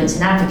influence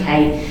and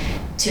advocate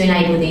to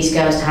enable these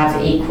girls to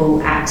have equal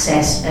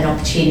access and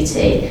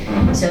opportunity.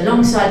 So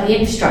alongside the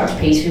infrastructure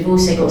piece, we've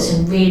also got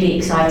some really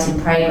exciting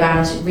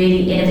programmes,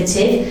 really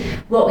innovative.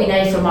 What we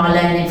know from our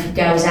Learning for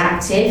Girls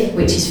Active,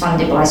 which is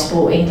funded by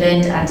Sport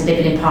England and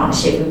delivered in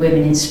partnership with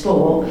Women in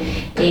Sport,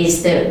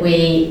 is that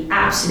we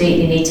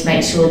absolutely need to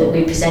make sure that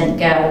we present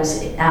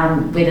girls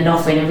with an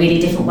offer in a really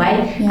different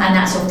way, and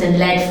that's often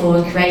led for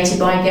and created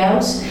by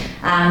girls.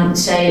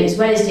 So as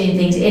well as doing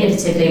things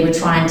innovatively, we're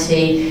trying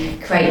to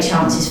create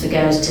chances for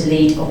girls to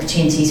lead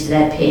opportunities for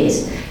their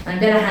peers. I'm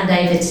going to hand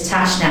over to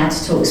Tash now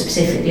to talk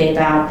specifically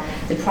about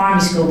the primary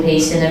school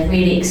piece and a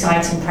really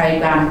exciting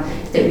programme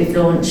that we've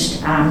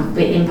launched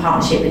in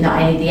partnership with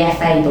not only the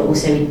FA but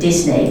also with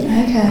Disney,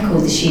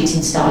 called the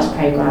Shooting Stars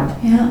programme.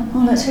 Yeah,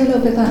 well, let's hear a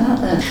little bit about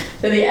that then.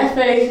 So the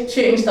FA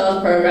Shooting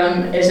Stars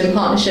programme is in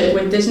partnership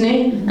with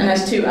Disney, and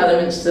has two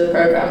elements to the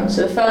programme.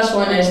 So the first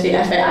one is the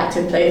FA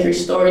Active Playthrough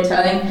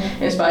Storytelling,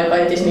 inspired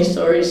by Disney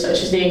stories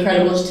such as The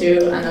Incredibles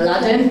 2 and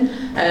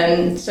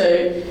Aladdin.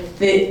 So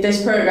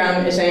this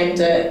programme is aimed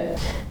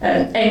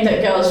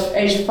at girls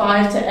aged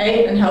 5 to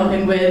 8 and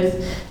helping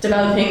with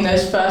developing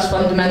those first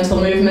fundamental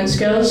movement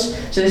skills.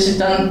 So this is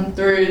done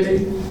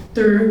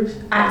through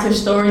active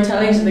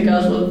storytelling, so the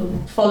girls will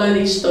follow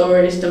these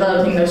stories,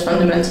 developing those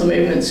fundamental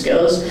movement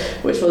skills,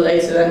 which will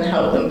later then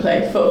help them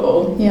play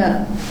football.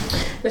 Yeah.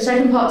 The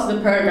second part of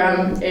the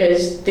programme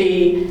is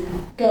the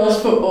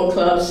girls' football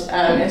clubs,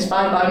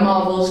 inspired by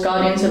Marvel's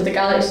Guardians of the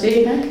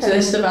Galaxy. So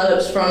this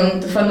develops from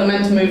the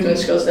fundamental movement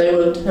skills they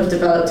would have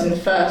developed in the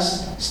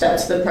first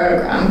steps of the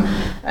programme,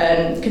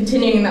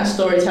 continuing that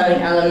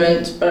storytelling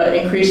element, but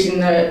increasing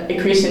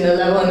the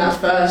level in that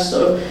first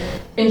sort of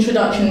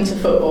introduction to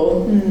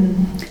football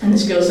and the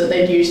skills that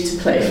they'd use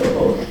to play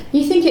football.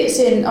 You think it's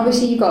in,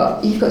 obviously you've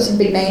got some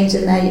big names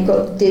in there, you've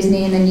got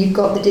Disney, and then you've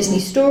got the Disney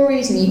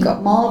stories, and you've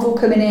got Marvel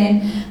coming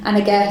in, and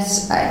I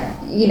guess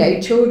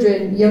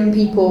children, young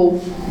people,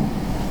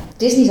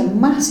 Disney's a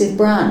massive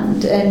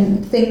brand,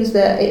 and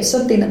it's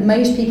something that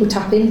most people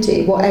tap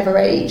into, whatever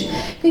age.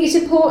 I think it's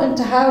important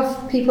to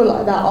have people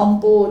like that on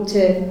board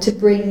to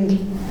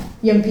bring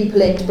young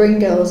people in, to bring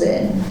girls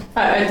in.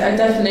 I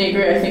definitely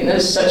agree. I think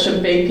there's such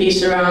a big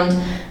piece around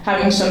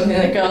having something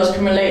that girls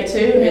can relate to.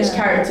 It's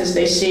characters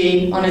they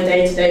see on a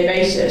day-to-day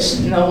basis,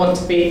 and they'll want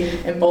to be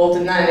involved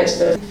in that. It's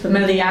the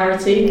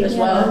familiarity as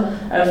well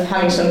of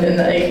having something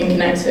that they can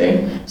connect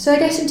to. So I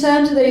guess in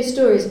terms of those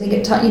stories, I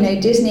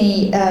think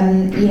Disney,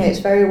 it's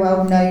very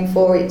well known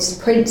for its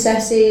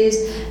princesses,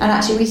 and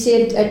actually we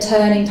see a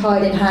turning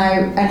tide in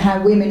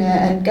how women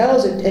and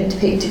girls are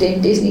depicted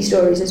in Disney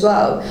stories as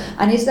well.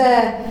 And does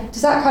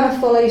that kind of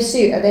follow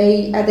suit? Are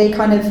they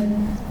kind of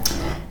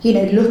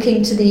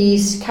looking to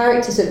these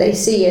characters that they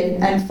see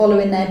and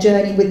following their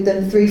journey with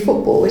them through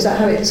football? Is that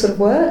how it sort of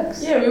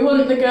works? Yeah, we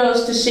want the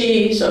girls to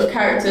see sort of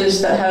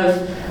characters that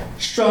have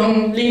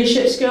strong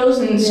leadership skills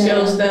and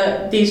skills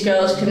that these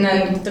girls can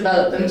then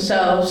develop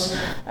themselves.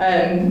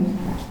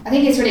 I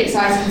think it's really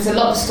exciting because a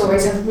lot of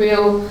stories have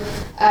real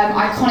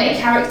iconic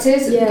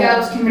characters. The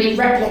girls can really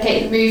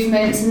replicate the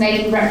movements and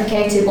they can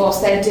replicate it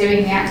whilst they're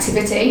doing the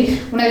activity.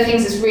 One of the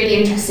things that's really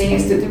interesting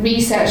is that the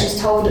research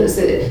has told us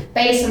that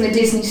based on the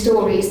Disney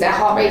stories, their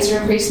heart rates are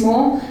increased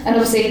more. And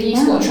obviously the Youth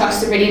Sport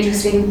Trust are really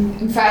interested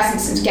in first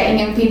instance getting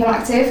young people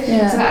active.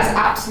 So that's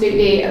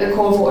absolutely at the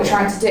core of what we're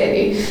trying to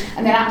do.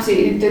 And then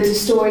absolutely the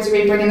stories are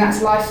really bringing that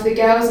to life for the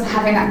girls and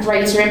having that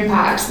greater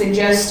impact than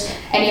just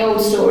any old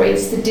story.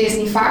 It's the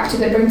Disney factor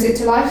that brings it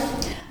to life.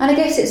 And I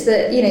guess it's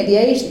the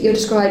age that you're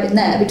describing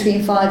there,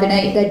 between 5 and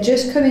 8, they're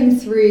just coming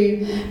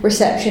through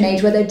reception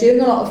age where they're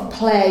doing a lot of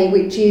play,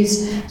 which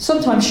is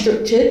sometimes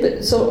structured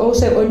but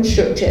also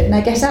unstructured. And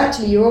I guess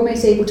actually you're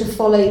almost able to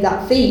follow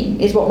that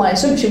theme, is what my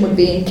assumption would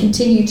be, and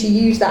continue to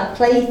use that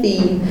play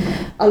theme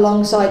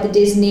alongside the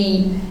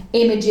Disney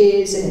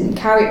images and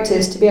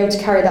characters to be able to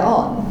carry that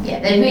on. Yeah,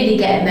 they really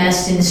get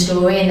immersed in the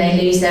story and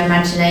they lose their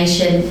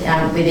imagination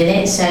within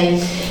it. So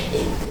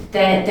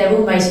they're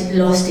almost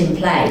lost in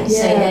play.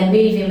 So they're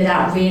moving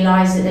without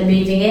realising that they're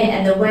moving it,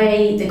 and the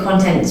way the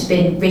content's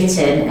been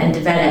written and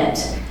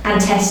developed and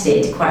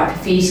tested quite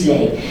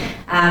profusely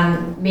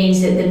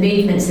means that the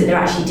movements that they're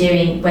actually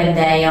doing when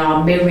they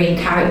are mirroring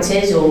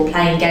characters or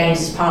playing games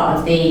as part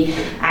of the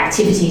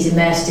activities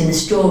immersed in the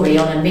story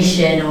on a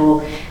mission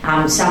or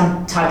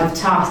some type of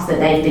task that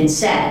they've been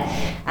set,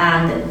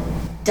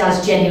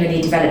 does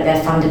genuinely develop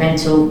their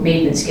fundamental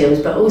movement skills.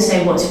 But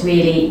also what's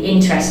really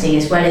interesting,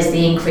 as well as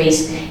the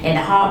increase in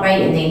the heart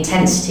rate and the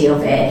intensity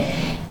of it,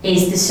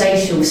 is the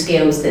social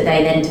skills that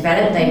they then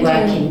develop. They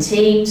work in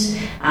teams,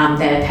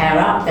 they pair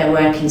up, they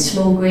work in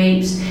small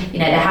groups, they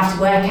have to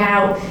work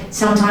out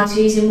sometimes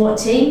who's in what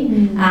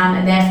team,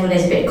 and therefore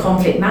there's a bit of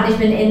conflict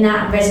management in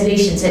that and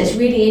resolution. So it's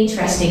really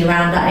interesting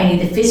around not only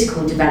the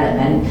physical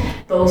development,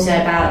 but also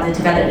about the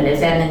development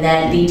of them and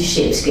their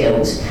leadership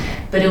skills,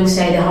 but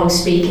also the whole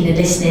speaking and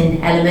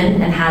listening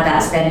element and how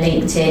that's then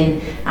linked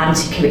in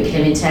to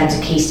curriculum in terms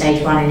of Key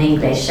Stage 1 in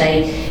English. So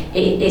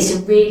it's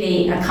a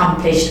really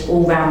accomplished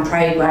all-round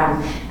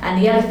programme.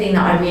 And the other thing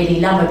that I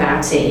really love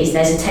about it is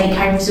there's a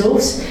take-home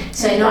resource.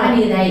 So not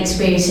only are they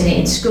experiencing it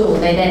in school,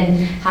 they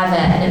then have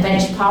an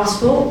adventure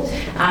passport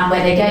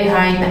where they go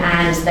home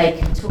and they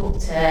can talk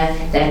to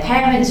their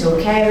parents or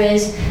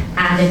carers,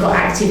 and they've got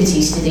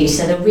activities to do.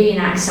 So they'll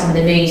reenact some of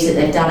the moves that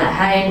they've done at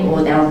home,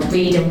 or they'll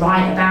read and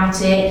write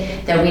about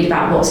it, they'll read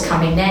about what's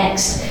coming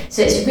next.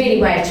 So it's a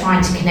really way of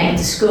trying to connect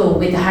the school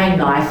with the home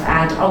life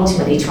and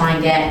ultimately try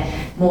and get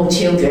more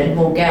children,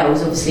 more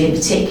girls obviously in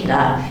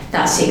particular,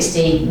 that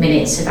 60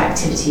 minutes of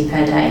activity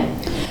per day.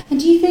 And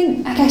do you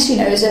think, I guess,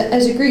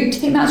 as a group, do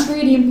you think that's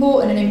really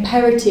important and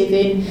imperative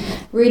in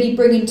really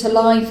bringing to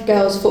life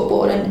girls'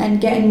 football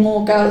and getting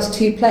more girls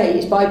to play,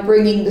 is by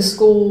bringing the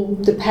school,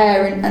 the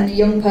parent and the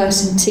young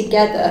person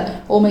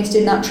together almost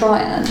in that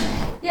triad?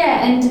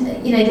 Yeah, and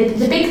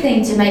the big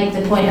thing to make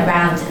the point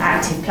around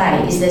active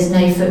play is there's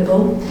no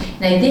football.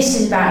 This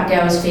is about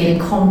girls feeling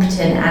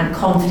competent and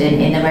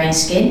confident in their own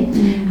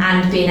skin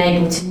and being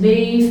able to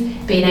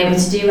move, being able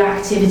to do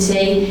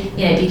activity,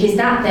 because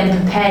that then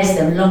prepares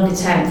them longer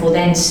term for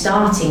then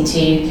starting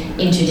to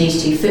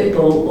introduce to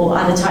football or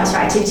other types of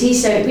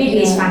activities. So it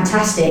really is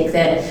fantastic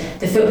that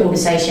the Football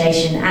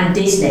Association and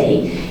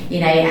Disney,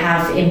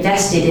 have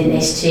invested in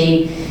this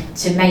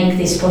to make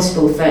this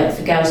possible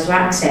for girls to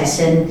access.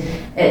 And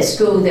at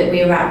school that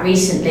we were at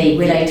recently,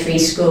 Willow Tree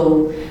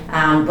School,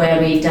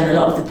 where we've done a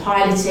lot of the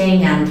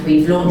piloting and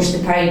we've launched the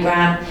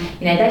programme,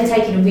 they've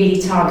taken a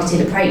really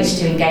targeted approach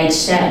to engage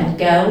certain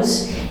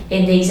girls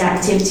in these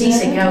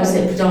activities, so girls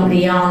that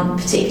predominantly aren't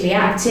particularly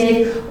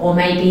active or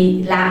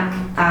maybe lack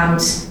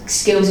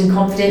skills and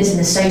confidence in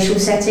the social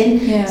setting.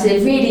 So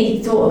they've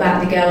really thought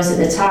about the girls that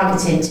they're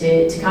targeting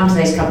to come to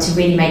those clubs to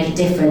really make a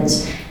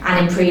difference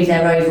and improve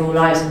their overall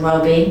lives and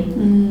well-being.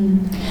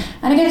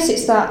 And I guess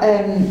it's that,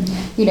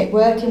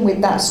 working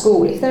with that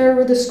school, if there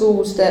are other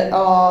schools that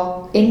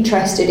are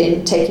interested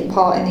in taking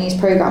part in these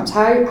programmes,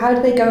 how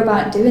do they go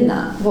about doing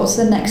that? What's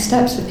the next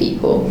steps for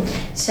people?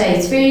 So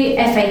through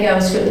FA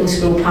Girls Football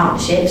School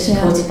Partnerships,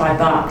 supported by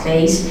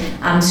Barclays,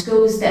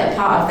 schools that are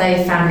part of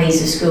those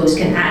families of schools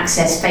can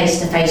access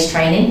face-to-face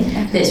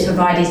training that's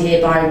provided here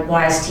by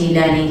YST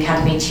Learning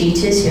Academy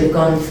tutors who have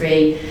gone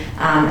through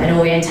an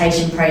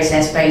orientation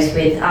process both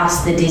with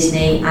us, the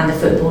Disney and the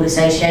Football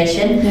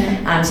Association.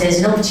 So there's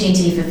an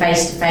opportunity for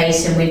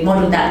face-to-face, and we've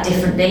modelled that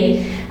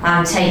differently,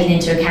 taking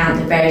into account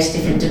the various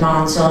different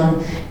demands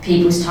on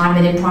people's time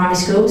within primary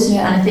schools. And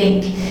I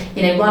think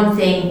one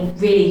thing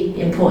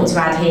really important to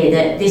add here,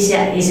 that this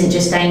isn't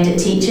just aimed at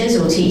teachers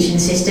or teaching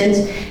assistants.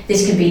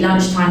 This can be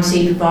lunchtime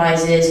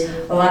supervisors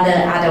or other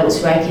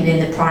adults working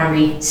in the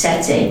primary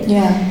setting.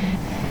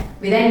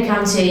 We then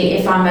come to,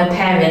 if I'm a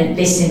parent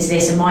listening to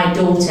this and my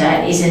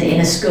daughter isn't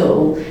in a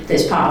school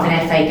that's part of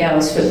an FA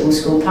Girls Football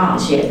School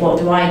partnership, what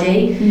do I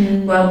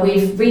do? Well,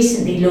 we've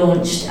recently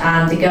launched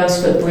the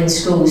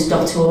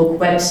girlsfootballinschools.org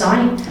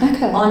website.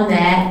 Okay. On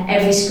there,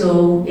 every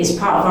school is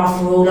part of our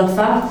For All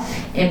offer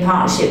in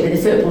partnership with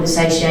the Football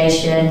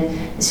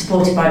Association,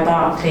 supported by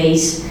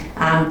Barclays,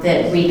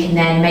 that we can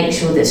then make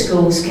sure that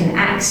schools can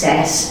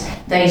access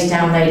those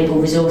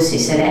downloadable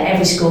resources so that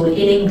every school in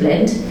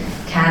England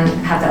can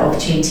have that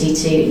opportunity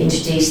to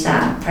introduce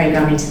that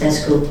programme into their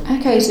school.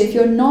 Okay, so if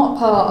you're not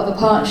part of a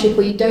partnership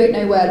or you don't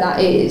know where that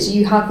is,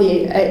 you have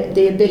the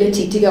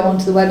ability to go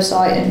onto the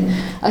website and,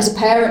 as a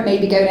parent,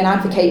 maybe go and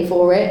advocate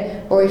for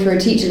it, or if you're a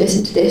teacher,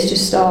 listen to this,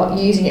 just start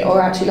using it, or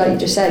actually, like you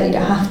just said, you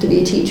don't have to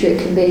be a teacher, it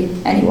can be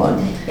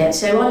anyone. Yeah,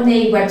 so on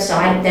the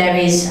website there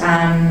is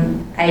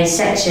a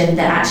section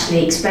that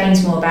actually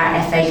explains more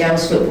about FA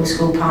Girls Football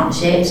School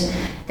partnerships.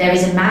 There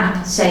is a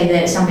map so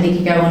that somebody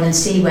can go on and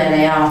see where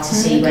they are to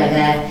see where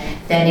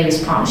their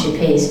nearest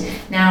partnership is.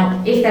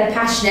 Now, if they're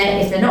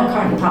passionate, if they're not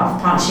currently part of a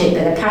partnership,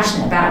 but they're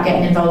passionate about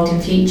getting involved in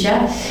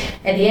future,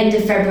 at the end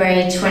of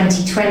February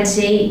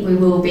 2020, we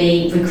will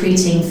be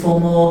recruiting for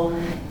more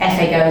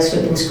FA Girls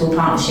Football School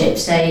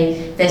partnerships. So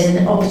there's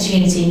an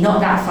opportunity not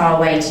that far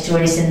away to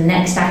join us in the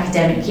next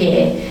academic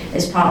year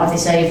as part of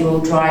this overall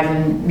drive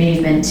and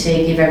movement to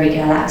give every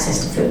girl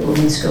access to football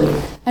in school.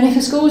 And if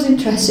a school's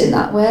interested in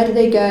that, where do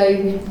they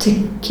go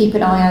to keep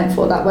an eye out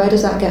for that? Where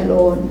does that get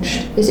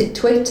launched? Is it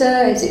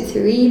Twitter? Is it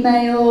through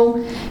email?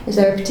 Is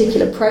there a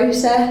particular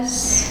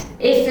process?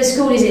 If the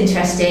school is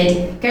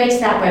interested, go to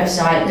that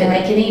website, but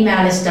they can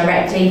email us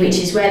directly, which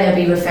is where they'll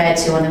be referred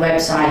to on the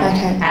website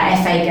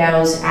at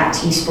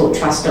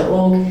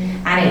fagirls@tsporttrust.org,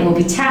 and it will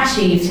be Tash,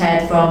 who you've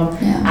heard from,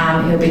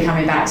 who will be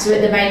coming back. So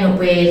at the moment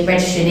we're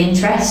registering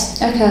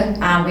interest. Okay.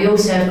 We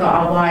also have got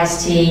our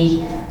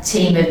YST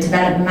team of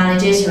development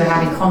managers who are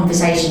having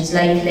conversations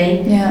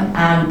locally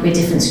with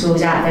different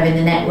schools out there in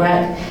the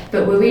network.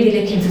 But we're really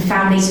looking for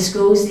families of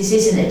schools. This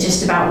isn't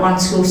just about one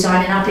school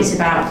signing up, it's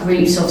about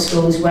groups of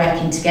schools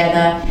working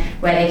together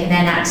where they can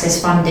then access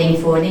funding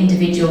for an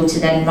individual to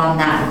then run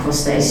that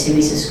across those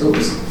series of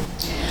schools.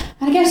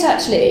 And I guess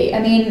actually, I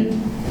mean,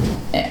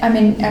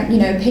 you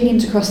know,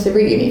 opinions across the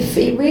room,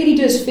 it really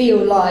does feel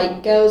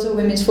like girls or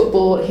women's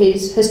football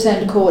has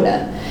turned a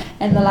corner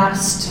in the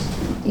last,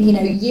 you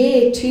know,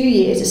 year, 2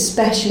 years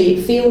especially.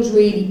 It feels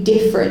really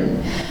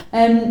different.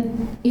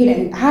 You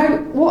know,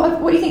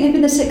 what do you think have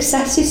been the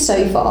successes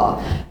so far?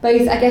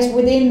 Both, I guess,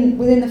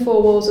 within the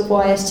four walls of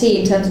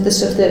YST in terms of the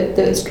stuff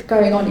that's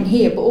going on in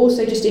here, but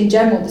also just in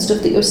general the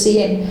stuff that you're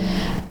seeing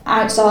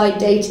outside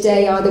day to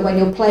day, either when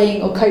you're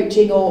playing or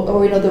coaching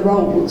or in other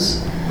roles.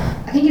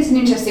 I think it's an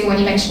interesting one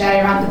you mentioned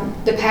earlier around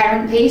the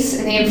parent piece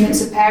and the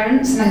influence of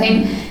parents, and I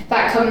think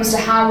that comes to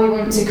how we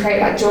want to create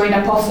that joined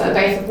up offer,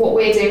 both of what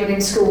we're doing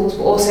within schools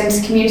but also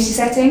into community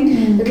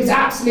setting, because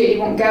absolutely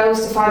want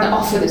girls to find an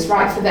offer that's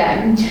right for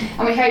them,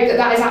 and we hope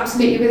that is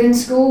absolutely within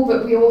school,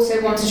 but we also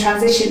want to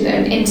transition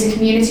them into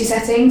community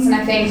settings, and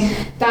I think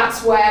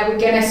that's where we're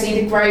going to see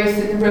the growth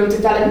and the real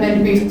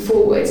development moving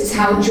forwards, is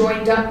how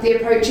joined up the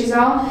approaches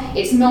are.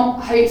 It's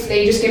not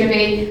hopefully just going to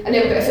be a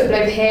little bit of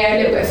football over here, a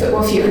little bit of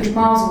football a few hundred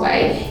miles away.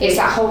 It's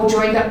that whole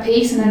joined up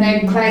piece, and I know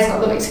Claire's got a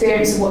lot of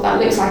experience of what that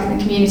looks like in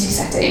the community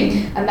setting,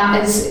 and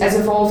that has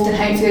evolved, and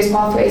hopefully those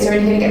pathways are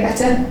only going to get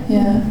better.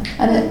 Yeah.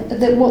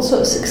 And what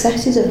sort of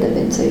successes have there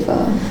been so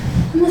far?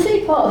 And I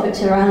think part of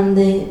it's around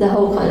the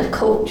whole kind of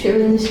culture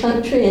in this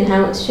country and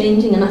how it's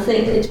changing, and I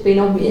think it's been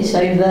obvious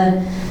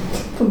over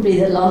probably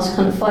the last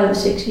kind of 5 or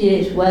 6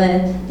 years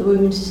where the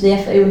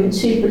FA Women's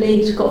Super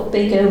League's got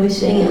bigger. We're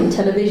seeing it on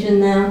television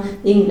now.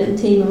 The England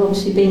team have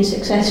obviously been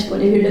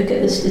successful. If you look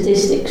at the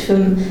statistics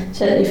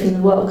certainly from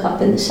the World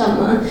Cup in the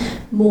summer,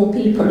 more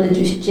people are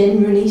just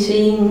generally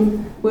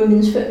seeing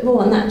women's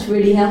football, and that's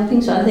really helping.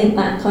 So I think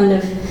that kind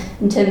of,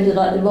 in terms of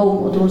like the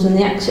role models and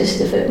the access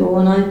to football,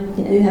 and I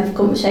have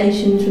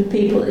conversations with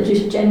people that are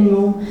just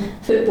general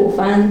football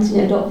fans,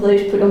 not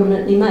those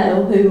predominantly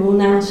male, who will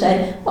now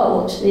say, I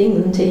watch the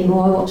England team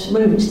or I watch the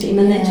women's team,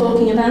 and they're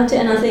talking about it.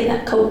 And I think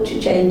that culture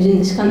change in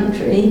this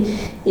country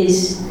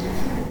is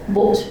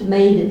what's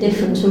made a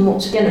difference and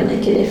what's going to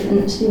make a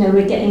difference.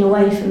 We're getting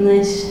away from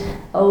this,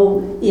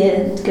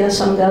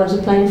 some girls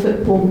are playing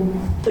football,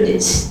 but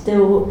it's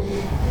still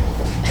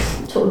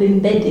sort of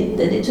embedded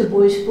that it's a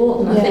boys'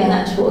 sport, and I think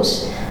that's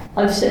what's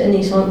I've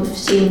certainly sort of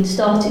seen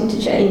starting to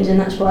change, and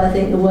that's why I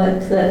think the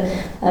work that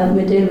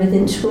we're doing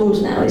within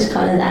schools now is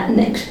kind of that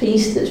next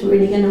piece that's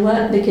really going to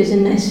work, because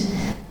unless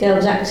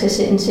girls access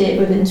it and see it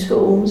within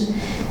schools,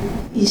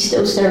 you're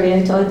still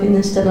stereotyping.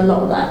 There's still a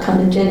lot of that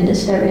kind of gender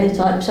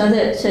stereotype. So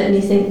I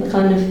certainly think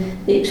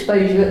the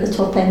exposure at the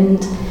top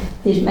end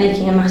is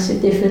making a massive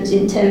difference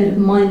in terms of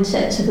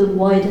mindsets of the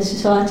wider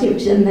society,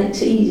 which then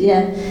makes it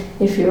easier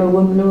if you're a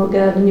woman or a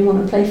girl and you want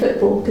to play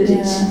football, because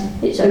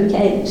it's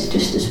okay, it's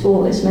just a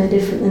sport, it's no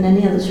different than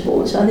any other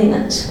sport. So I think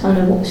that's kind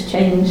of what's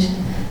changed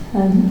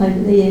over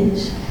the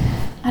years.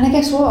 And I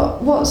guess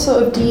what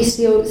sort of do you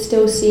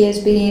still see as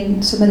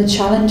being some of the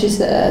challenges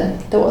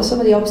that what are some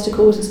of the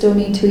obstacles that still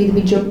need to either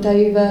be jumped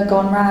over,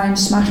 gone round,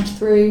 smashed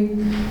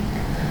through?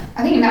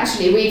 I think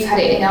naturally we've had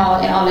it in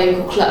our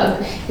local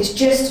club. There's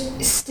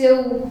just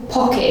still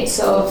pockets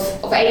of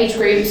age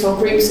groups or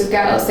groups of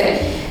girls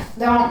that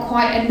there aren't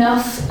quite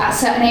enough at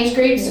certain age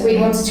groups. We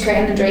wanted to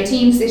create under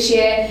 18s this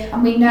year,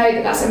 and we know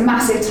that that's a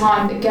massive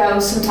time that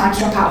girls sometimes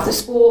drop out of the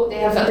sport. They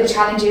have other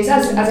challenges,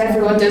 as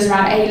everyone does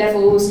around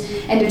A-levels,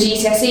 end of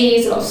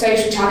GCSEs, a lot of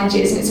social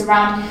challenges, and it's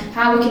around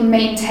how we can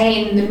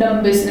maintain the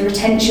numbers and the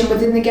retention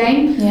within the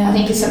game. Yeah. I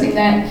think it's something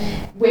that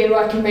we're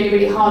working really,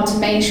 really hard to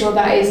make sure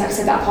that is, like I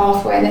said, that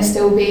pathway and they're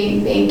still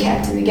being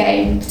kept in the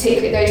game,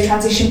 particularly at those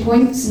transition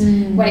points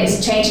when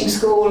it's changing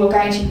school or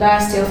going to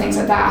university or things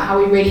like that, how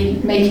we're really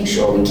making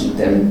sure we keep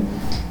them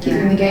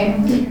in the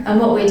game. And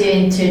what we're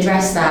doing to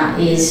address that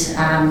is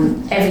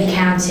every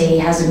county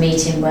has a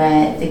meeting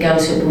where the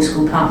Girls Football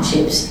School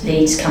Partnerships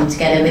leads come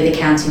together with the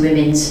county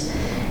women's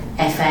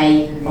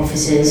FA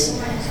officers,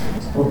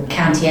 or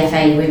county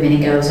FA women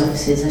and girls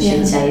officers I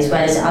should say, as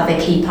well as other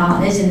key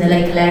partners in the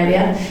local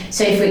area.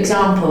 So for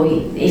example,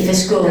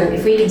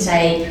 if we can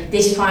say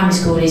this primary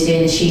school is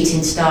doing the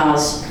Shooting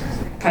Stars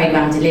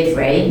programme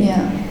delivery,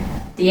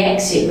 the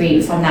exit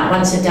route from that,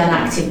 once they've done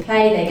active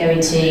play, they go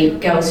into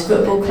Girls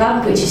Football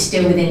Club, which is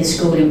still within the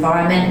school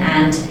environment,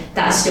 and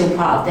that's still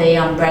part of the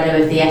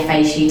umbrella of the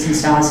FA Shooting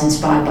Stars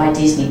inspired by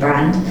Disney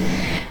brand.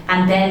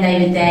 And then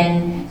they would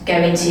then go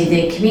into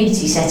the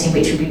community setting,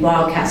 which would be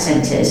Wildcat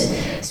Centres.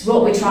 So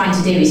what we're trying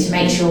to do is to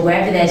make sure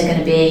wherever there's going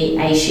to be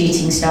a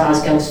Shooting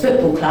Stars Girls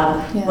Football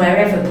Club,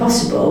 wherever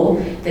possible,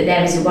 that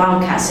there is a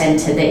Wildcat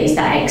Centre that is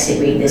that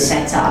exit route that's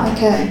set up.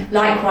 Okay.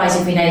 Likewise,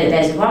 if we know that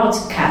there's a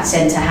Wildcat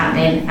Centre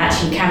happening,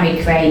 actually can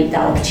we create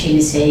that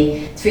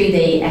opportunity through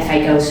the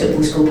FA Girls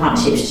Football School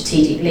Partnership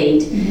Strategic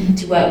Lead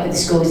to work with the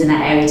schools in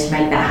that area to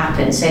make that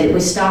happen, so that we're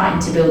starting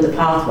to build a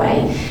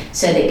pathway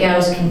so that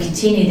girls can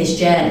continue this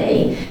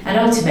journey. And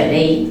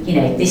ultimately,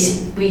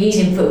 we're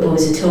using football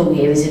as a tool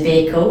here, as a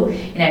vehicle.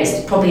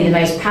 It's probably the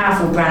most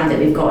powerful brand that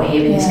we've got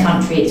here in this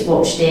country. It's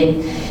watched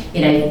in,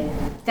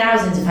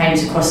 thousands of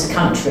homes across the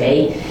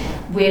country.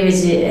 We're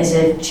as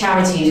a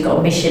charity who's got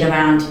a mission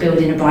around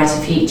building a brighter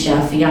future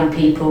for young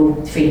people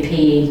through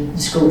PE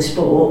and school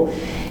sport.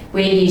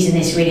 We're using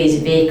this really as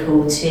a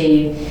vehicle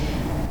to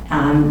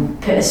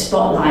put a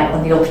spotlight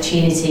on the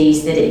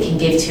opportunities that it can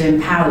give to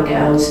empower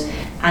girls,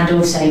 and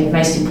also,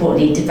 most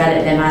importantly,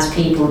 develop them as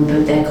people and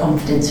build their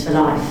confidence for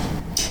life.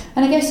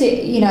 And I guess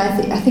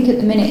I think at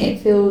the minute it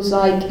feels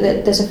like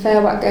that there's a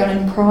fair whack going on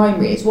in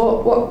primaries.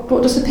 What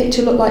does the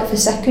picture look like for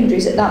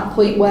secondaries at that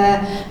point, where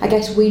I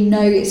guess we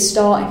know it's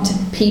starting to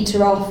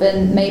peter off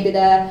and maybe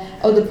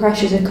other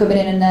pressures are coming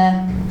in and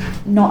they're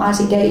not as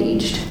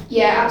engaged?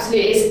 Yeah,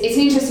 absolutely. It's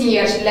interesting you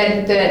actually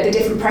led the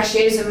different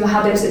pressures and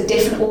how there's a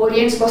different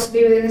audience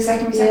possibly within the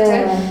secondary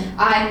sector.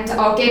 And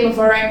our Game of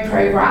Our Own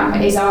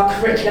programme is our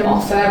curriculum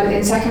offer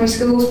within secondary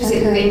schools,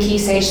 particularly in Key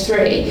Stage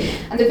 3.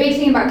 And the big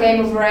thing about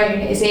Game of Our Own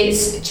is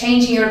it's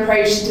changing your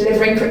approach to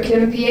delivering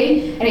curriculum in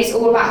PE, and it's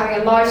all about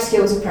having a life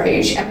skills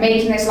approach and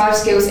making those life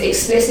skills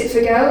explicit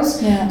for girls,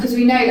 because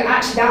we know that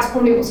actually that's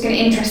probably what's going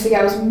to interest the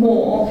girls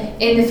more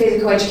in the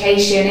physical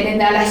education and in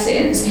their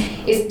lessons,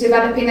 is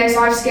developing those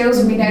life skills.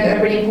 And we know that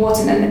they're really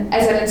important, and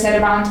as Ellen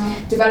said,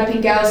 around developing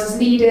girls as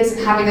leaders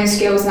and having those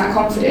skills and that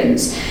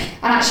confidence.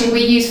 And actually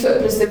we use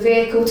football as the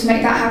vehicle to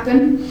make that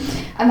happen,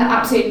 and that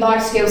absolute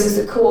life skills is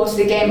the core to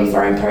the Game of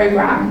Our Own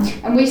programme.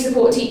 And we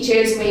support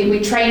teachers, and we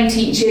train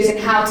teachers in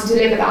how to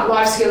deliver that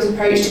life skills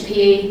approach to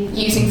PE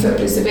using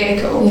football as the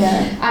vehicle.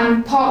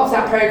 And part of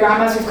that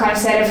programme, as we've kind of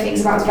said,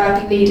 everything's about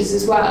developing leaders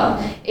as well,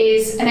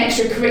 is an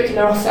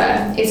extracurricular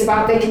offer. It's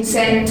about they can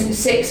send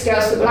 6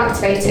 girls football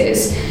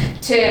activators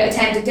to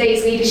attend a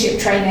day's leadership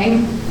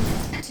training,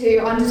 to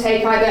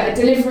undertake either a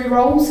delivery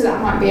role, so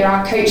that might be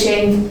around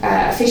coaching,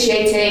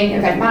 officiating,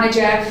 event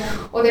manager,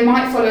 or they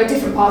might follow a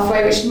different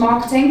pathway, which is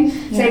marketing.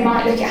 So they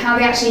might look at how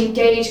they actually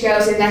engage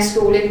girls in their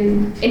school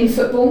in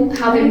football,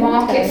 how they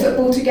market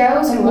football to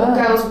girls, and what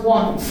girls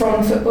want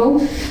from football.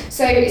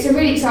 So it's a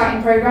really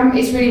exciting programme.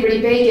 It's really,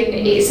 really big,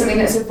 and it's something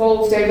that's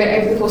evolved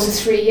over the course of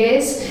 3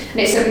 years, and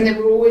it's something that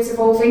we're always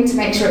evolving to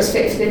make sure it's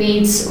fit for the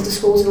needs of the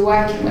schools we're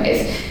working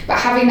with. But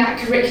having that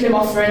curriculum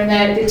offer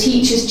and the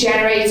teachers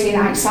generating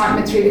that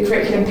excitement through the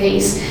curriculum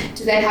piece,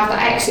 to then have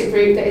that exit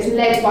route that is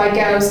led by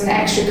girls in the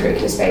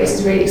extracurricular space,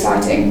 is really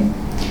exciting.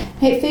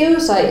 It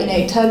feels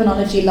like,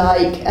 terminology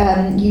like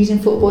using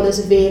football as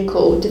a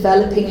vehicle,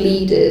 developing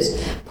leaders,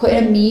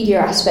 putting a media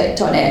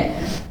aspect on it.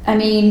 I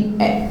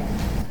mean,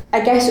 I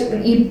guess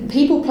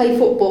people play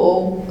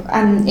football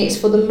and it's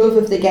for the love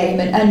of the game,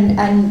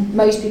 and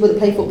most people that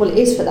play football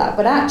is for that,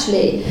 but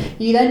actually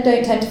you then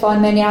don't tend to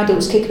find many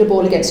adults kicking a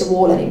ball against a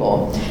wall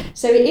anymore.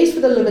 So it is for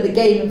the love of the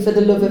game and for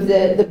the love of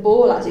the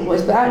ball, as it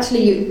was, but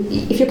actually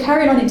if you're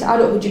carrying on into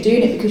adulthood, you're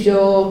doing it because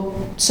you're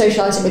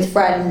socialising with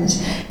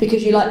friends,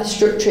 because you like the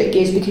structure it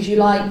gives, because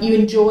you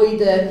enjoy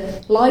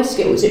the life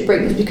skills it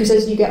brings, because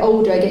as you get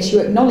older, I guess you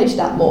acknowledge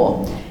that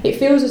more. It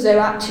feels as though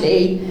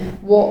actually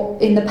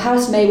what in the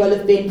past may well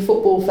have been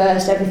football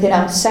first, everything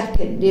else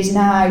second, is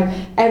now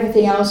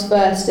everything else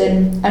first,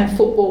 and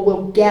football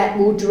will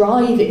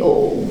drive it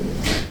all.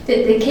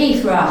 The key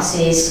for us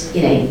is,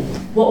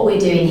 what we're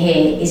doing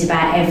here is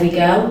about every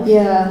girl.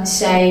 Yeah.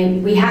 So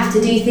we have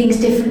to do things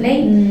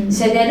differently.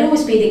 So there'll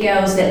always be the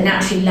girls that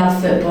naturally love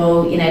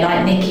football,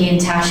 like Nikki and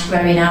Tash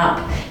growing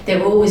up.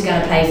 They're always going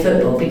to play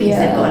football because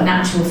they've got a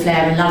natural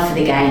flair and love for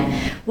the game.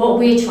 What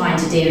we're trying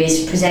to do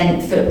is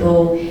present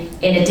football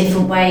in a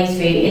different way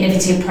through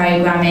innovative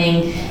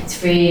programming,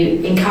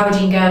 through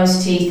encouraging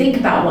girls to think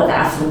about what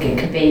that Africa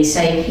could be.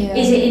 So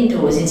is it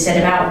indoors instead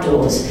of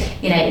outdoors?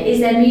 Is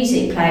there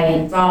music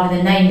playing rather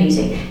than no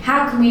music?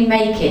 How can we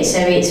make it so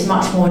it's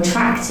much more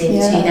attractive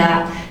to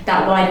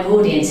that wider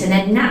audience? And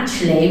then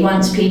naturally,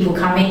 once people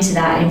come into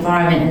that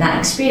environment and that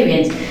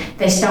experience,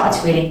 they start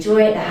to really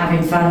enjoy it. They're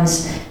having fun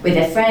with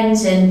their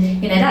friends,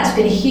 and that's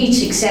been a huge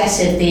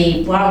success of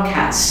the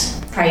Wildcats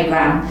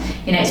programme.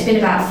 It's been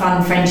about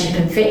fun, friendship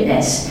and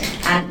fitness,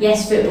 and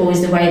yes, football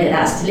is the way that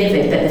that's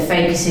delivered, but the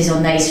focus is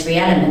on those three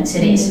elements,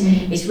 and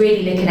it's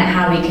really looking at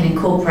how we can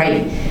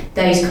incorporate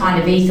those kind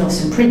of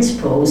ethos and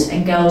principles,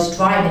 and girls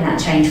driving that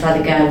change for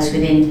other girls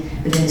within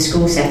the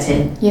school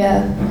setting.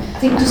 I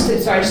think just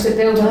to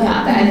build on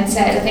that Ellen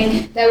said, I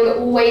think there will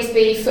always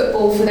be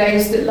football for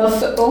those that love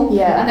football,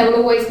 and there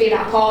will always be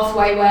that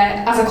pathway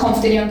where, as a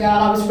confident young girl,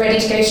 I was ready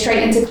to go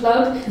straight into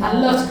club. I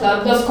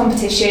loved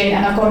competition,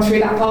 and I've gone through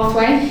that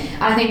pathway.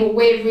 And I think what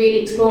we're really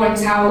exploring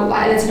is how,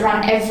 like Ellen said,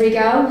 around every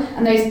girl,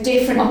 and those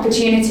different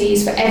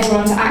opportunities for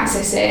everyone to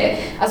access it,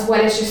 as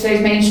well as just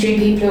those mainstream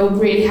people who are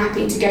really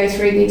happy to go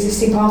through the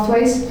existing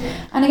pathways.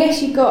 And I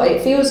guess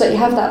it feels like you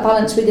have that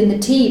balance within the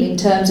team in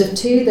terms of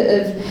two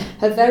that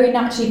have very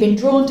naturally been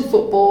drawn to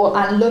football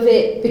and love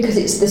it because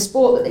it's the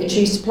sport that they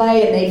choose to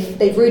play, and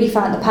they've really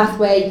found the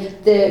pathway,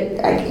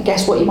 I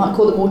guess what you might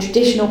call the more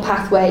traditional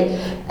pathway,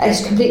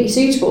 is completely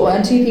suitable,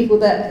 and two people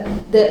that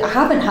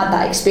haven't had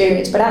that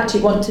experience but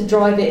actually want to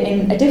drive it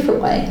in a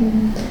different way.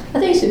 I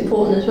think it's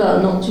important as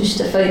well not just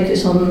to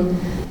focus on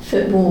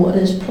football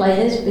as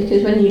players,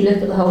 because when you look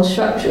at the whole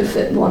structure of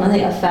football, and I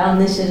think I've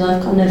found this as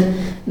I've kind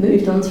of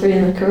moved on through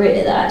in my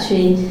career, that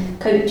actually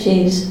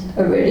coaches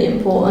are really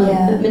important,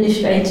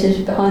 administrators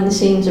behind the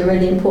scenes are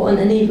really important,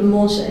 and even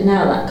more so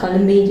now that kind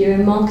of media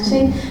and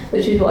marketing,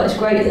 which is why it's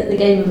great that the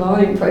Game of Our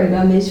Own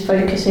programme is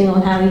focusing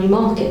on how you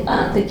market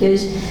that,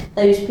 because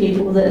those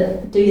people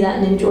that do that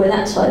and enjoy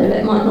that side of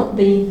it might not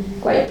be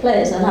great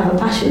players, they'll have a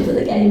passion for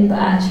the game, but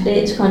actually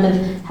it's kind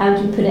of how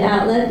do you put it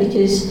out there,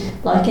 because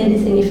like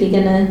anything, if you're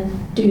going to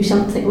do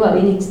something well,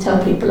 you need to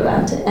tell people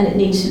about it, and it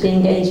needs to be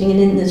engaging. And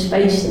in the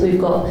space that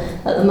we've got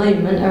at the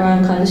moment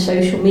around kind of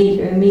social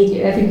media and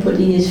media,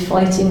 everybody is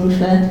fighting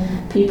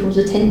for people's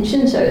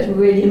attention, so it's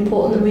really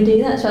important that we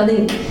do that. So I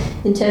think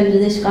in terms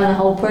of this kind of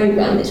whole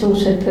programme, it's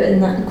also putting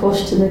that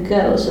across to the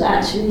girls that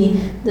actually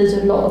there's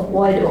a lot of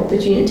wider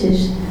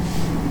opportunities,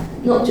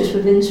 not just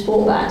within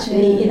sport, but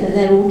actually,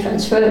 they're all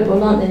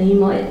transferable, aren't they? You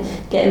might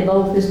get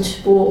involved with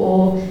sport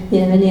or,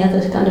 any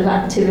other kind of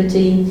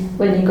activity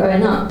when you're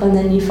growing up, and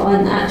then you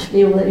find that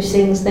actually all those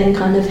things then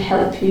kind of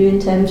help you in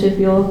terms of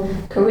your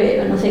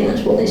career. And I think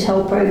that's what this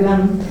whole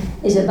programme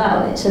is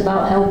about. It's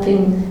about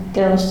helping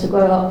girls to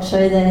grow up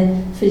so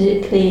they're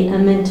physically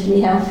and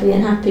mentally healthy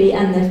and happy,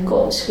 and they've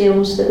got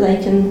skills that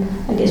they can,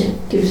 I guess,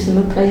 gives them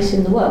a place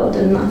in the world,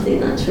 and I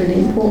think that's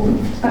really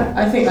important.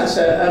 I think that's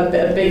a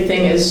big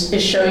thing is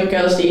showing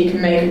girls that you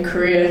can make a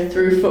career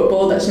through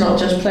football that's not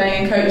just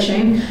playing and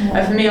coaching.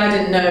 For me, I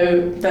didn't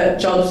know that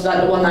jobs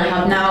like the one I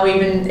have now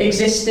even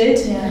existed,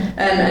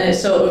 and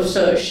it's sort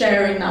of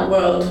sharing that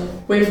world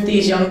with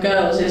these young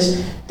girls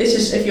is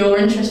if you're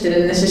interested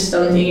in this is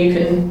something you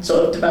can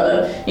sort of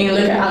develop. You can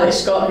look at Alex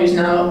Scott, who's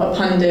now a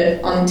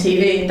pundit on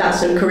TV.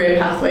 That's a career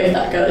pathway if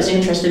that girl is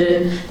interested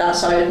in that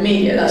side of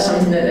media. That's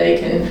something that they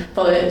can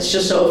follow. It's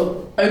just sort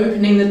of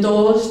opening the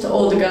doors to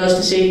all the girls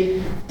to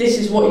see this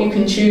is what you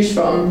can choose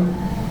from.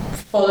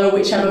 Follow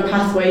whichever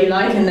pathway you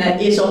like, and there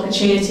is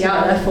opportunity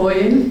out there for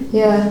you.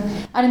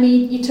 And I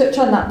mean, you touch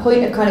on that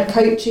point of kind of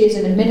coaches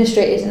and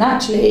administrators, and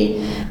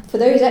actually for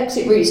those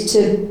exit routes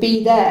to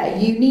be there,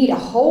 you need a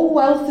whole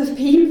wealth of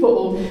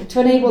people to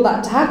enable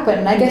that to happen.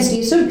 And I guess the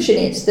assumption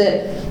is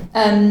that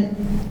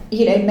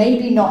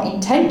maybe not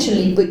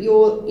intentionally, but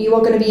you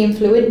are going to be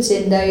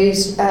influencing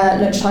those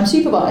lunchtime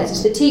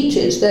supervisors, the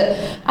teachers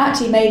that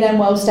actually may then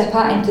well step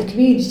out into the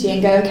community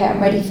and go, okay,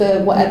 I'm ready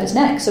for whatever's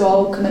next, so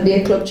I'll come and be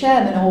a club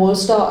chairman, or we'll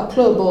start a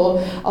club, or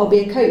I'll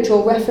be a coach,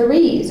 or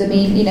referees. I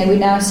mean, we're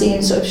now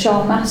seeing sort of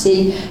Sian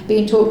Massey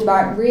being talked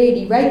about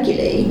really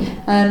regularly,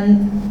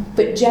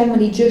 but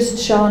generally just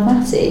Sian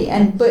Massey,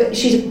 but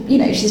she's a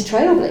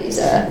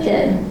trailblazer. I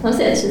think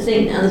that's the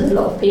thing now, there's a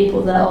lot of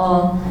people that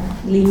are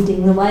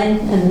leading the way,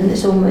 and then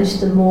it's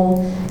almost the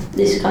more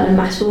this kind of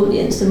mass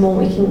audience, the more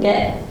we can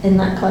get in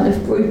that kind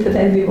of group of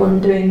everyone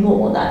doing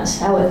more, that's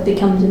how it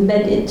becomes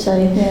embedded. So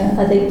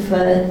I think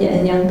for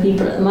young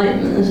people at the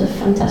moment, there's a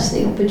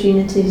fantastic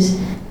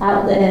opportunities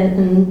out there,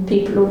 and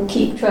people will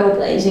keep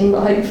trailblazing,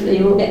 but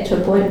hopefully we'll get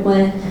to a point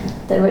where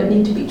they won't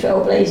need to be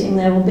trailblazing.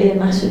 There will be a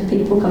mass of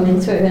people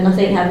coming through, and I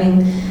think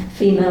having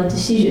female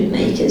decision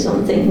makers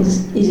on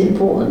things is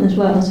important as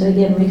well. So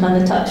again, we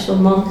kind of touched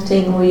on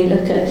marketing, or you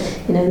look at,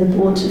 you know, the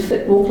boards of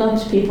football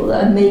clubs, people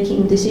that are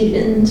making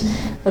decisions,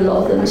 a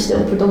lot of them are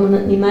still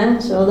predominantly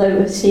male. So although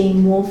we're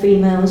seeing more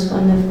females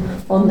kind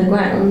of on the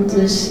ground,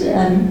 there's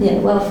a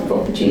wealth of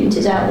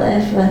opportunities out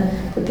there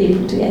for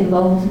people to get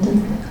involved.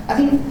 And I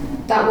think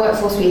that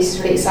workforce piece is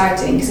really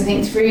exciting, because I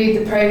think through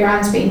the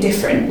programmes being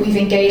different, we've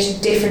engaged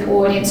a different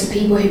audience of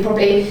people who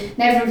probably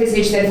never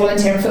envisaged they'd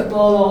volunteer in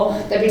football or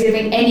they'd be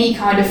doing any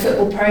kind of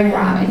football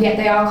programme, and yet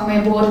they are coming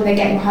on board and they're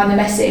getting behind the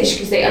message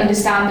because they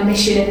understand the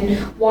mission and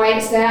why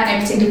it's there. I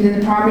know particularly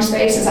within the primary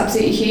space that's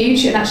absolutely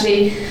huge, and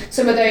actually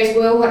some of those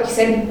will, like you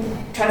said,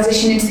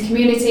 transition into the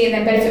community and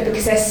then benefit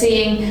because they're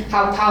seeing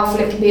how powerful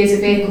it can be as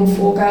a vehicle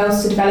for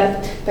girls to develop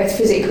both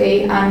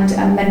physically and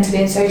mentally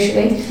and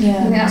socially. Yeah.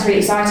 I think that's really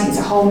exciting. It's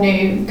a whole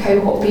new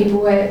cohort of people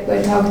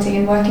we're targeting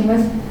and working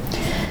with.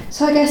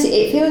 So I guess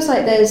it feels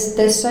like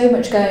there's so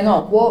much going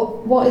on.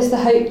 What is the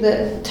hope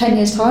that 10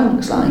 years' time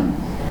looks like?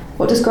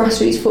 What does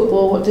grassroots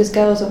football, what does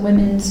girls and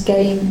women's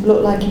game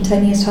look like in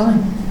 10 years'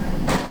 time?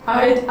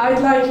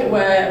 I'd like it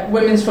where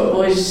women's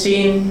football is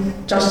seen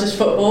just as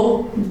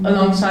football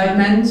alongside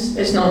men's.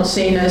 It's not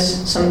seen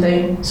as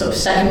something sort of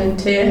second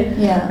tier.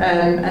 Yeah.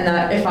 And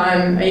that if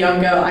I'm a young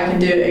girl, I can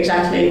do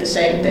exactly the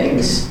same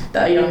things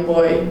that a young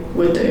boy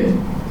would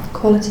do.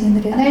 Quality in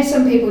the game. I know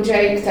some people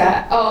joke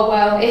that, oh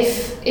well,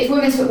 if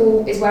women's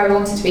football is where we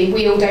want it to be,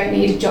 we all don't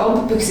need a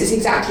job because it's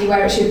exactly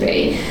where it should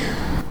be.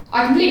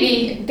 I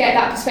completely get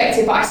that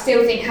perspective, but I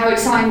still think how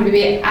exciting would it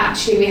be if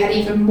actually we had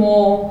even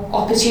more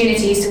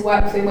opportunities to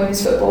work within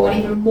women's football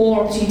and even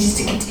more opportunities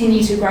to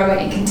continue to grow it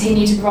and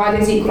continue to provide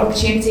those equal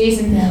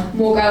opportunities, and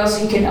more girls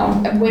who can,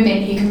 and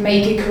women who can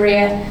make a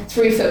career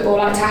through football,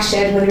 like Tash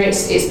said, whether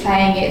it's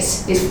playing,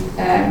 it's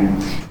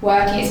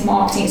working, it's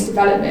marketing, it's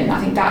development. I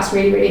think that's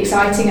really, really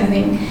exciting, and I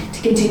think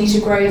to continue to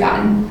grow that.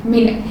 And I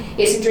mean,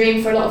 it's a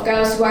dream for a lot of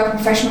girls to work in a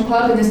professional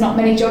club, and there's not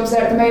many jobs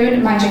there at the moment.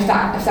 Imagine if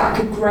that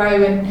could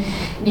grow and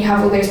you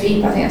have all those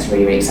people. I think that's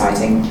really, really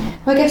exciting.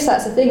 Well, I guess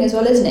that's the thing as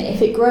well, isn't it?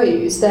 If it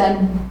grows,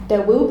 then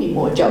there will be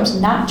more jobs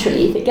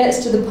naturally. If it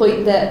gets to the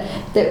point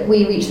that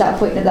we reach that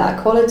point of that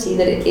equality,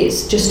 that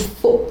it's just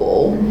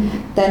football,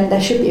 then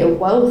there should be a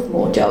wealth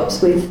more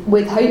jobs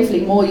with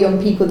hopefully more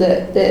young people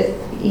that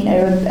you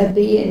know are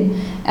being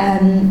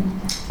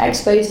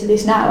exposed to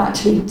this now,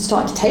 actually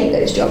starting to take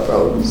those job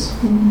roles.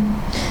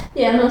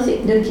 Yeah, and I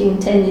think looking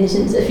 10 years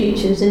into the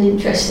future is an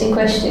interesting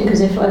question,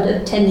 because if I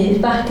looked 10 years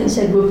back and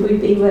said, would we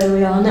be where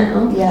we are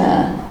now?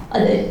 Yeah.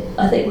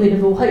 I think we'd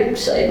have all hoped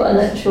so, but I'm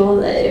not sure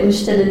that it was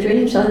still a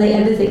dream. So I think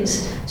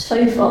everything's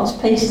so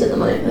fast-paced at the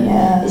moment.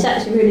 Yeah. It's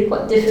actually really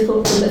quite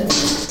difficult to look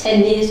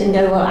 10 years and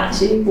go, well,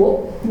 actually,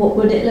 what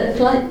would it look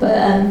like? But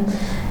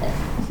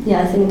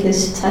I think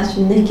as Tash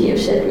and Nikki have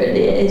said,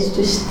 really, it is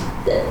just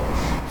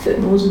that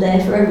football's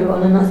there for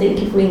everyone, and I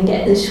think if we can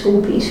get this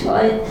school piece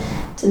right,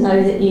 to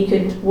know that you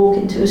could walk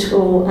into a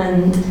school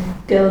and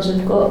girls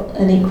have got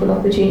an equal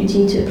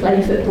opportunity to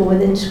play football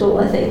within school,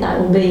 I think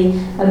that will be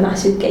a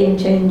massive game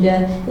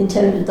changer in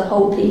terms of the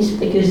whole piece,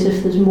 because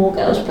if there's more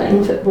girls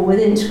playing football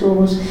within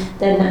schools,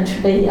 then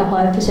naturally a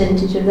higher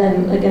percentage of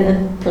them are going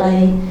to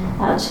play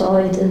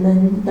outside, and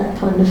then that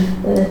kind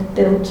of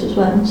builds as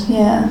well.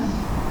 Yeah.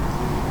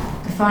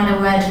 The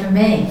final word from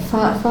me.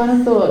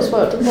 Final thoughts.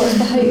 What's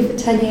the hope for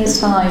 10 years'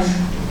 time?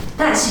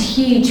 That's a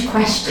huge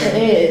question.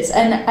 It is,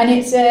 and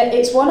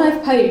it's one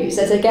I've posed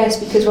as a guest,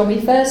 because when we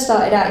first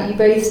started out, you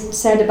both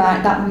said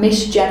about that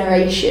missed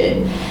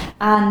generation,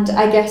 and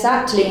I guess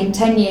actually in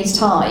 10 years'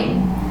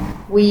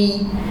 time,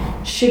 we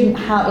shouldn't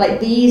have, like,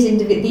 these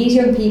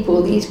young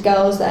people, these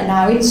girls that are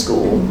now in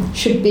school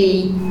should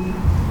be,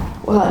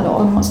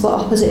 well, what's the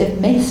opposite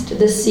of missed?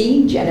 The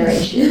seen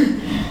generation.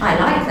 I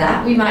like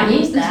that. We might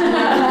use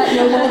that.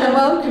 You're more than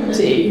welcome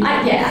to.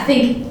 I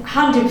think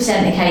 100%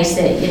 the case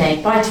that, you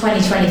know, by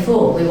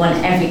 2024 we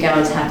want every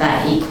girl to have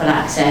that equal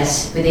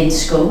access within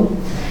school.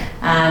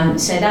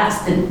 So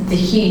that's the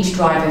huge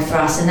driver for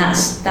us, and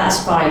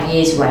that's 5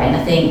 years away. And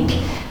I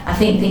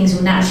think things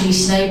will naturally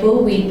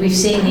snowball. We've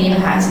seen the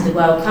impact of the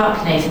World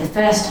Cup. You know, for the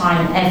first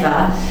time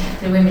ever,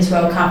 the Women's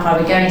World Cup, I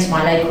would go into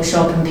my local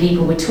shop and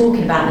people were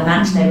talking about the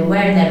match. They were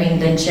wearing their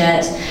England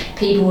shirts.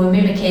 People were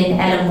mimicking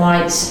Ellen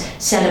White's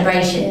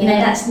celebration. You know,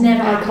 that's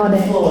never happened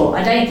before.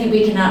 I don't think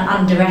we can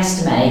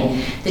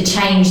underestimate the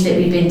change that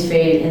we've been through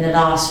in the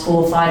last 4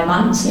 or 5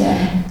 months.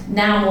 Yeah.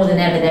 Now more than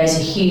ever, there is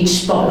a huge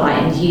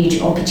spotlight and huge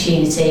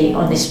opportunity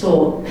on this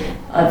sport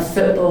of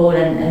football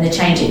and the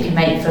change it can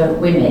make for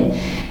women.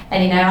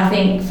 And, you know, I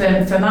think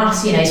from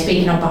us, you know,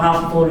 speaking on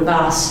behalf of all of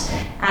us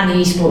and the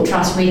Youth Sport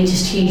Trust, we're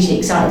just hugely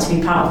excited to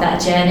be part of that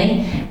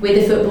journey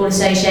with the Football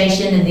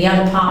Association and the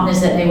other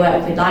partners that they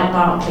work with, like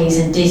Barclays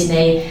and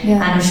Disney,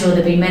 and I'm sure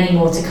there'll be many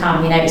more to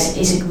come. You know,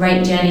 it's a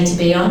great journey to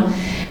be on.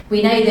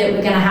 We know that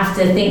we're going to have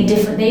to think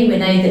differently. We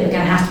know that we're going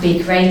to have to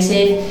be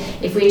creative.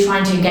 If we're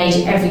trying to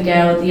engage every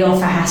girl, the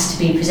offer has to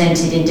be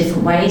presented in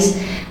different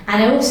ways.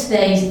 And I also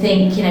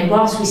think,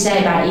 whilst we say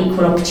about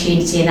equal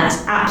opportunity, and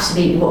that's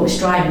absolutely what we're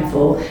striving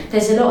for,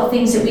 there's a lot of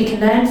things that we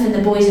can learn from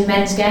the boys and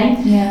men's game.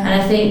 Yeah.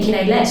 And I think,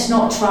 let's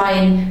not try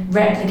and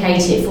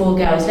replicate it for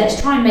girls. Let's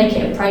try and make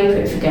it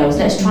appropriate for girls.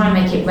 Let's try and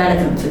make it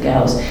relevant for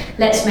girls.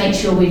 Let's make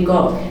sure we've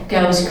got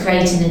girls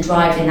creating and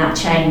driving that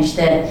change,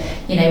 that,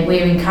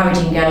 we're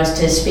encouraging girls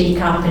to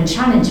speak up and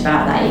challenge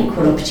about that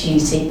equal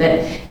opportunity,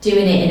 but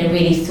doing it in a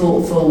really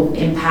thoughtful,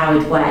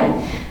 empowered way.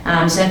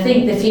 So I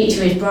think the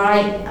future is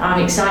bright.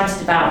 I'm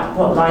excited about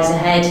what lies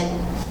ahead,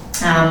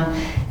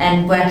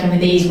 and working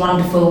with these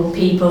wonderful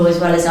people as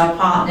well as our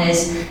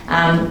partners.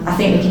 I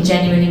think we can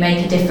genuinely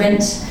make a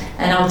difference,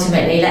 and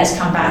ultimately let's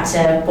come back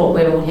to what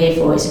we're all here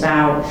for. It's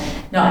about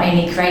not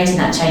only creating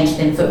that change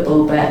within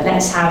football, but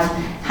let's have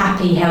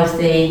happy,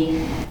 healthy,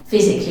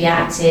 physically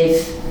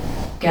active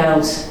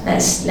girls.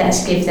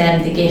 Let's give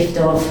them the gift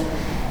of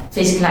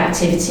physical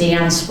activity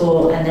and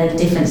sport and the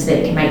difference that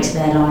it can make to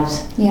their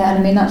lives. Yeah, and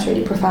I mean that's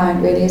really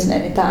profound, really, isn't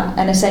it? That,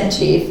 and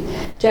essentially, if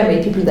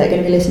generally people that are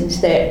going to be listening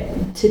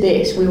to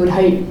this, we would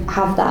hope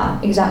have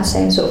that exact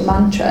same sort of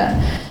mantra.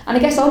 And I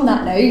guess on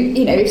that note,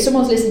 if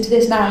someone's listening to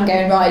this now and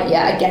going, right,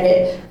 yeah, I get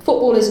it,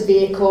 football as a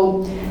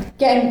vehicle,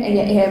 getting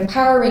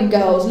empowering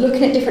girls,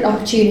 looking at different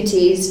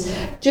opportunities.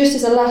 Just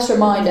as a last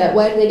reminder,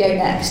 where do they go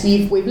next?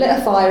 We've lit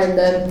a fire in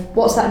them.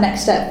 What's that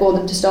next step for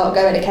them to start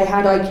going? Okay,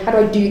 how do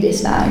I do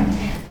this now?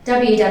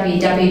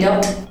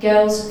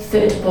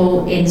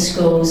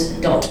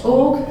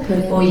 www.girlsfootballinschools.org.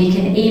 Brilliant. Or you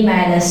can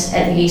email us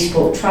at the Youth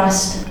Sport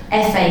Trust,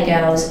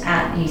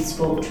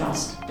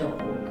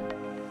 fagirls@youthsporttrust.org.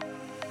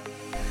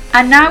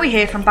 And now we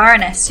hear from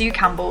Baroness Sue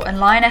Campbell and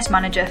Lioness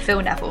manager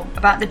Phil Neville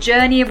about the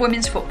journey of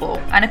women's football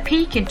and a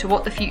peek into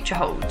what the future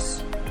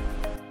holds.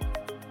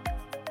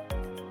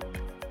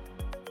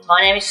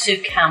 My name is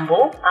Sue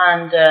Campbell,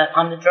 and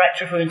I'm the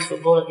Director of Women's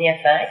Football at the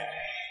FA.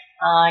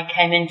 I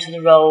came into the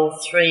role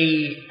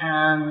 3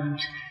 3/4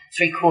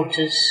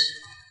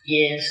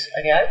 years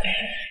ago,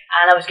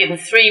 and I was given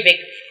 3 big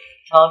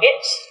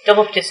targets: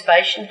 double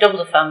participation, double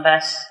the fan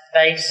base,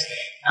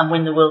 and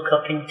win the World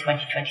Cup in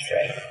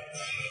 2023.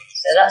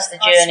 So that's the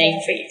journey.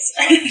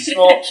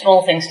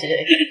 Small things to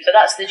do. So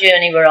that's the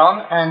journey we're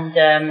on, and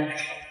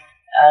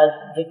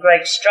the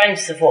great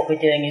strength of what we're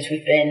doing is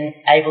we've been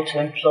able to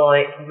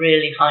employ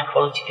really high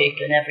quality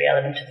people in every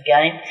element of the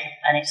game,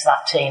 and it's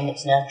that team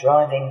that's now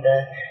driving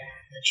the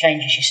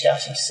changes you're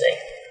starting to see.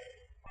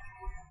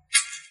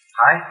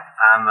 Hi,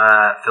 I'm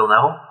Phil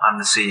Neville. I'm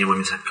the senior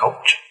women's head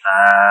coach.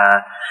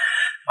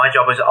 My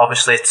job is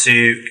obviously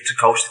to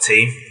coach the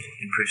team,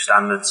 improve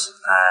standards,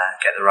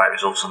 get the right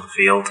results on the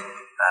field,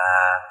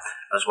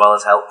 as well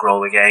as help grow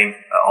the game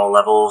at all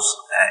levels,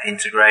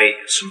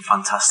 integrate some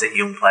fantastic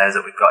young players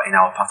that we've got in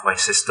our pathway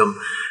system,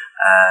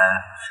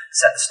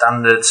 set the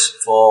standards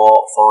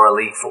for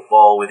elite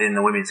football within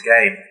the women's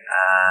game.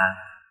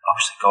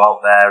 Obviously go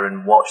out there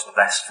and watch the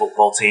best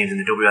football teams in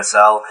the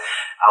WSL,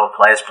 our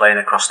players playing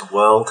across the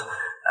world,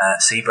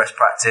 see best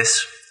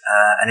practice,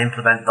 and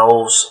implement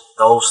those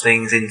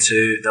things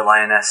into the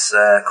Lioness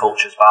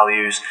culture's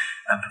values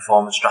and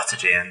performance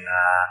strategy, and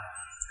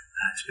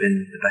it's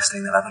been the best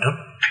thing they've ever done.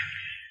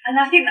 And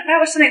I think that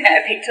was something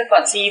that I picked up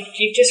on. So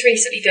you've just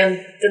recently done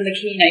the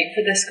keynote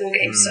for the School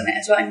Games Summit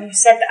as well, and you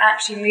said that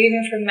actually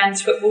moving from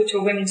men's football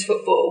to women's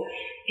football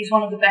is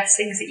one of the best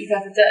things that you've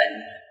ever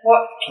done.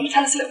 Can you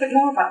tell us a little bit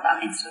more about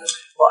that instead?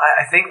 Well,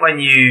 I think when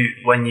you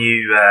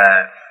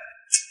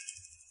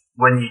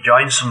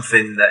join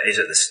something that is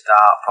at the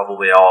start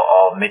probably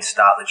or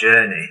mid-start the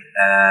journey,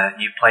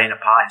 you're playing a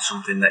part in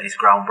something that is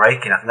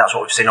groundbreaking. I think that's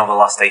what we've seen over the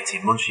last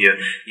 18 months. You're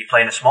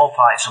playing a small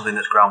part in something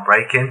that's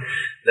groundbreaking,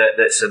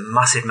 that's a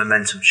massive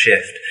momentum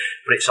shift,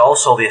 but it's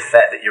also the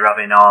effect that you're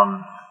having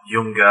on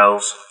young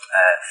girls,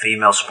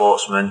 female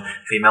sportsmen,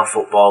 female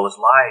footballers'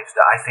 lives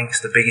that I think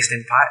is the biggest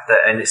impact,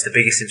 and it's the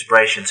biggest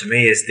inspiration to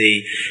me is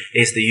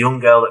the young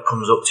girl that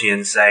comes up to you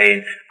and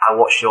saying, I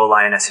watched your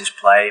Lionesses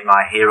play,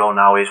 my hero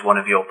now is one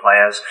of your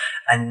players,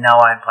 and now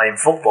I'm playing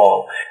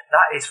football.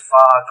 That is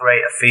far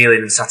greater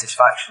feeling and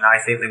satisfaction, I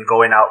think, than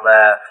going out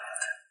there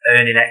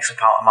earning X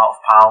amount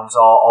of pounds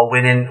or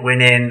winning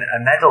a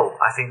medal.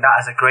 I think that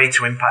has a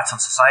greater impact on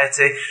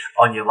society,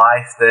 on your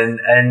life,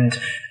 and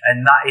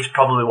that is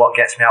probably what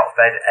gets me out of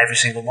bed every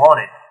single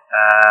morning.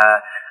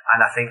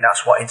 And I think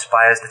that's what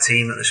inspires the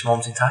team at this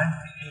moment in time.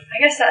 I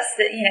guess that's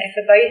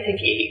for both of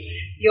you,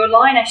 your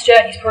Lioness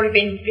journey has probably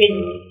been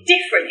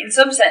different in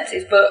some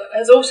senses, but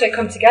has also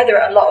come together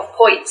at a lot of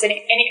points, and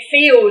it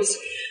feels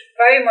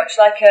very much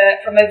like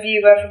from a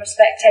viewer, from a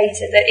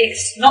spectator, that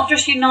it's not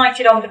just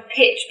united on the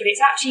pitch, but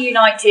it's actually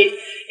united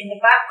in the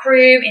back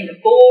room, in the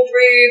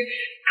boardroom.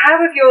 How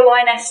have your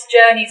Lioness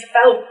journeys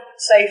felt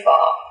so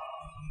far?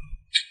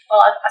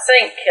 Well, I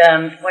think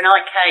when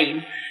I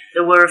came,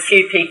 there were a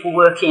few people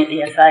working at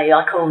the FA.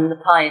 I call them the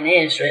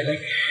pioneers, really.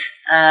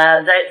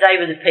 They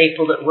were the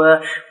people that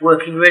were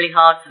working really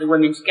hard for the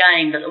women's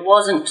game, but there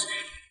wasn't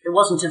there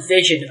wasn't a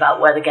vision about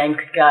where the game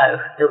could go.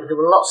 There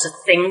were lots of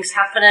things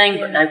happening,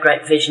 but no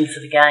great vision for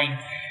the game.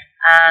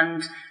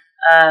 And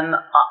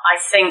I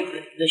think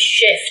the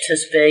shift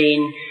has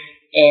been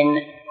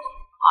in,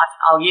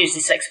 I'll use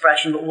this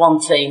expression, but one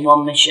team,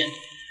 one mission.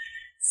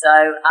 So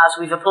as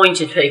we've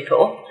appointed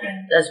people,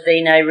 there's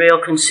been a real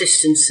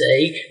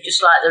consistency,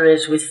 just like there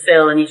is with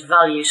Phil and his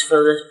values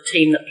for the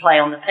team that play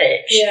on the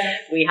pitch. Yeah.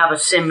 We have a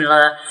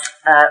similar,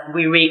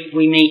 we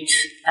meet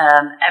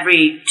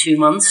every 2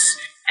 months.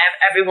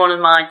 Every one of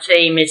my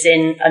team is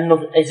in a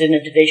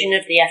division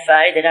of the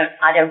FA.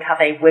 I don't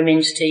have a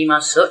women's team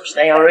as such.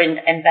 They are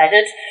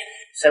embedded.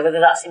 So whether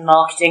that's in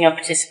marketing or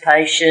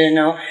participation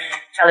or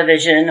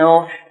television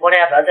or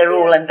whatever, they're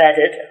all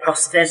embedded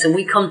across the place. And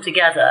we come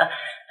together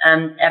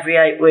every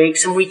 8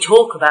 weeks and we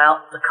talk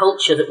about the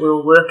culture that we're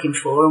all working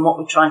for and what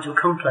we're trying to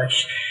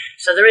accomplish.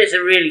 So there is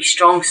a really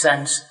strong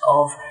sense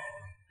of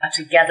a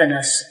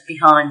togetherness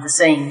behind the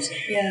scenes.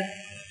 Yeah.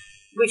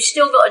 We've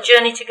still got a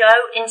journey to go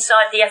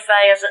inside the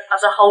FA as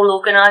a whole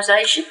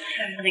organisation.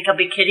 Okay. I think I'd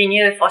be kidding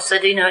you if I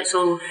said, it's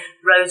all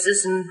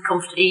roses and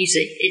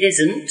easy. It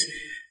isn't.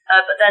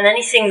 But then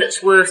anything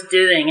that's worth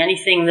doing,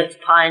 anything that's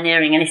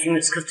pioneering, anything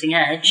that's cutting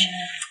edge,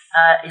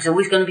 is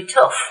always going to be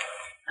tough.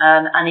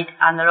 And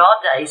there are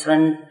days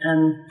when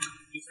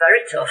it's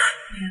very tough.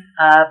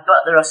 Yeah.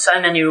 But there are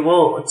so many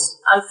rewards.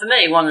 And for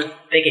me, one of the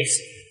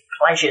biggest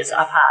pleasures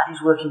I've had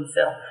is working with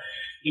Phil.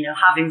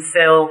 Having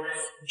Phil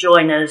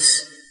join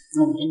us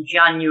in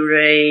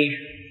January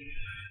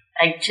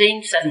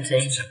 17. 18.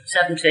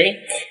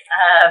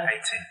 I'm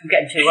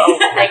getting too old.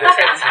 18.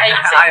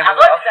 I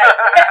love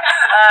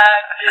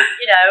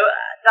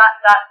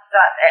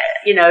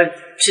that.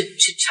 To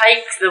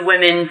take the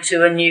women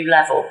to a new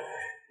level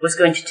was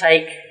going to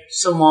take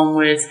someone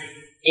with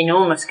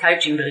enormous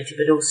coaching ability,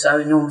 but also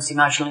enormous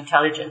emotional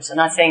intelligence.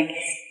 And I think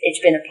it's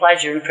been a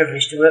pleasure and a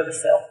privilege to work with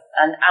Phil.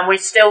 And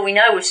we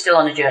know we're still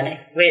on a journey.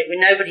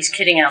 Nobody's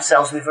kidding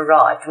ourselves. We've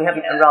arrived. We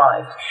haven't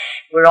arrived.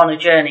 We're on a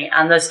journey.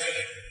 And there's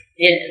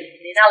the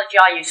analogy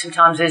I use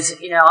sometimes is,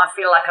 I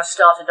feel like I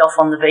started off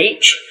on the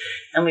beach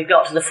and we've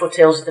got to the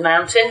foothills of the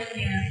mountain.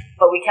 Yeah.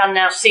 But we can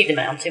now see the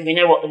mountain. We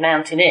know what the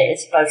mountain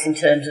is, both in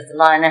terms of the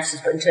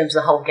Lionesses, but in terms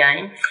of the whole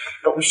game.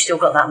 But we've still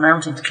got that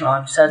mountain to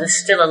climb. So there's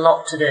still a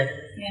lot to do.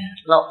 Yeah.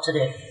 A lot to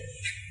do.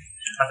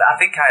 I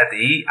think I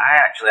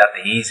actually had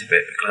the easy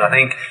bit because I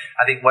think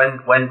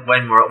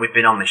when we've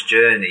been on this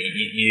journey,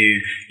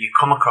 you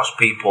come across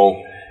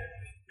people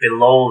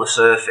below the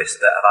surface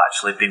that have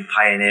actually been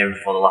pioneering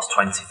for the last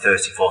 20,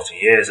 30, 40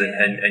 years.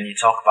 And you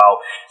talk about,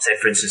 say,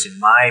 for instance, in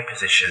my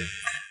position,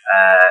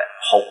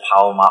 Hope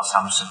Powell, Mark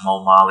Sampson,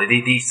 Mo Marley,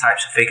 these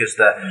types of figures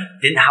that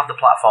didn't have the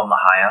platform that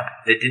higher,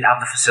 they didn't have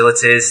the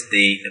facilities,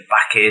 the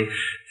backing,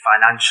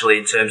 financially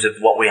in terms of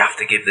what we have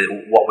to give,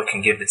 what we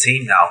can give the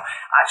team now.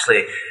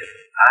 Actually,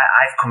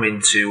 I've come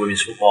into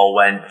women's football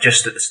when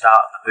just at the start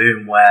of the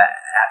boom where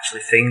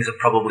actually things are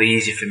probably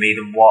easier for me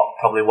than what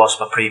probably was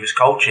for previous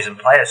coaches and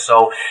players.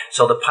 So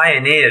the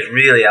pioneers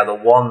really are the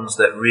ones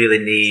that really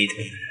need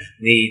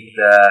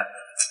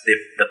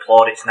the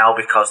plaudits now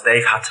because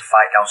they've had to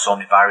fight down so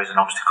many barriers and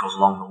obstacles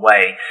along the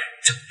way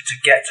to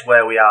get to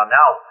where we are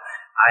now.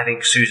 I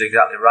think Sue's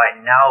exactly right.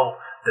 Now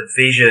the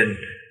vision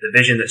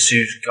that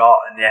Sue's got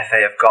and the FA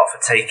have got for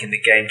taking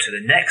the game to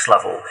the next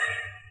level,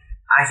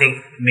 I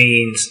think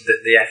means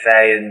that the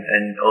FA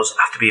and us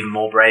have to be even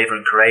more braver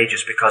and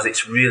courageous because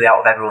it's really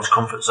out of everyone's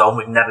comfort zone.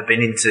 We've never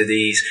been into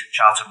these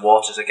charted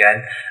waters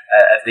again,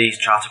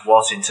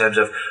 in terms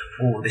of,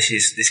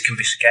 this can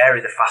be scary,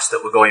 the fast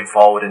that we're going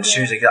forward. And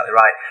Sue's exactly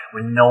right.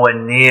 We're nowhere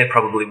near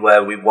probably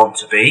where we want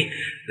to be.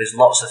 There's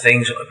lots of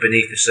things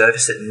beneath the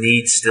surface that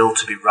need still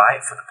to be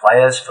right for the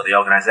players, for the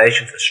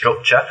organisation, for the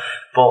structure.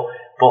 But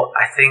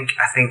I think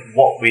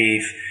what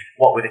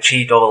we've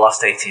achieved over the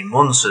last 18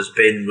 months has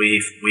been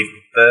we've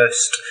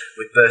burst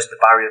the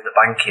barrier of the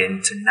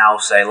banking to now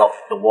say, look,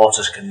 the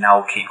waters can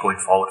now keep going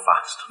forward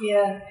fast.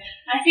 Yeah.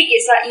 I think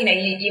it's like,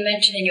 you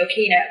mentioned in your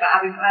keynote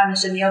about Abby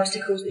Baroness and the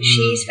obstacles that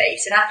she's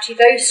faced, and actually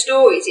those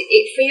stories,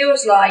 it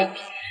feels like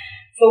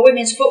for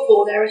women's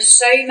football there are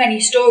so many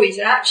stories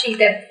and actually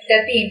they're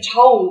being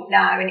told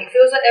now and it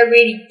feels like they're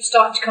really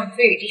starting to come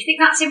through. Do you think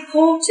that's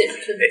important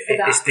for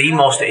that?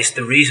 It's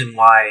the reason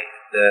why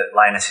the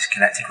Lioness is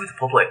connected with the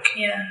public.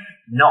 Yeah.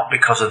 Not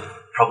because of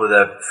probably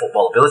their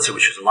football ability,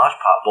 which was a large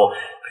part, but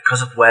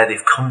because of where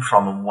they've come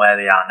from and where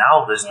they are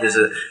now. There's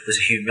a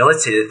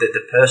humility that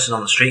the person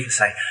on the street can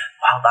say,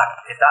 wow,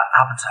 if that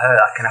happened to her,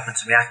 that can happen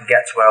to me. I can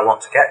get to where I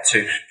want to get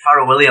to.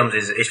 Farrah Williams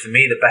is for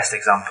me the best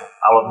example.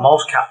 Our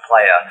most capped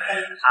player,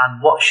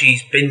 and what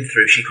she's been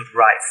through, she could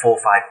write 4 or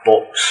 5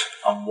 books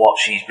on what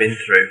she's been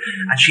through,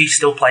 and she's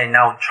still playing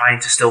now and trying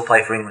to still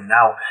play for England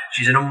now.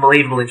 She's an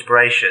unbelievable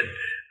inspiration.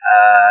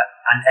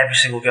 And every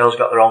single girl's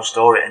got their own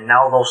story, and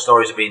now those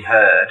stories are being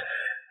heard,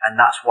 and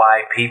that's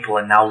why people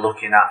are now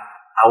looking at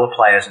our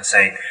players and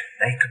saying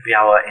they could be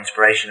our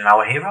inspiration and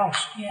our heroes.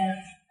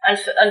 Yeah. And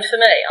for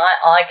me,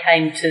 I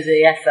came to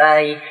the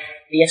FA,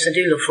 yes, I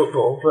do love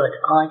football, but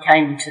I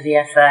came to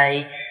the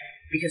FA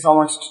because I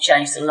wanted to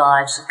change the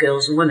lives of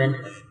girls and women.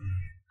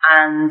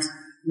 and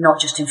not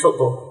just in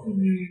football.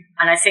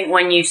 And I think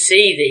when you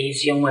see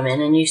these young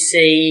women and you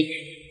see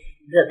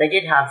that they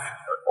did have,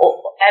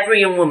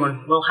 every young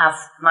woman will have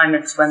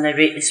moments when they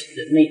meet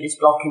this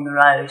block in the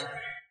road,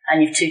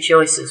 and you've two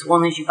choices.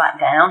 One is you back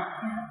down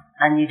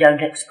and you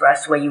don't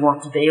express where you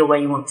want to be or where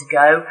you want to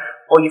go,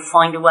 or you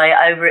find a way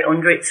over it,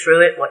 under it,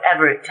 through it,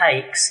 whatever it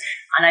takes.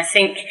 And I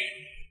think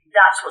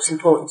that's what's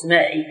important to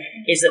me,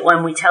 is that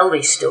when we tell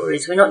these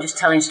stories, we're not just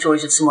telling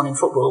stories of someone in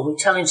football, we're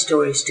telling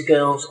stories to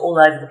girls all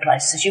over the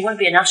place. So you want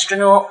to be an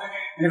astronaut,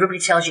 and everybody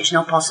tells you it's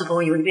not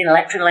possible. You want to be an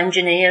electrical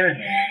engineer, and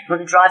you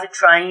want to drive a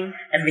train.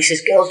 Everybody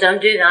says, girls,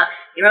 don't do that.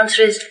 Your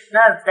answer is,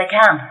 no, they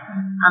can,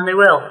 and they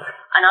will.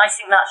 And I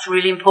think that's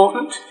really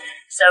important.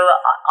 So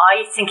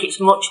I think it's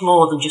much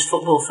more than just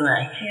football for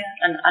me.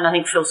 Yeah. And I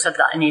think Phil said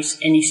that in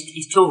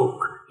his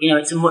talk. You know,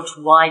 it's a much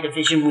wider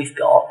vision we've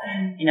got.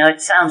 You know, it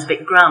sounds a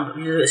bit grand,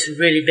 but there's a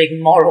really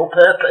big moral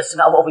purpose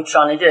about what we're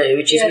trying to do,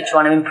 which is we're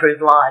trying to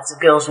improve lives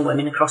of girls and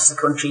women across the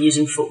country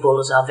using football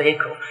as our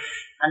vehicle.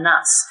 And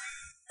that's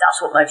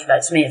what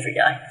motivates me every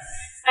day.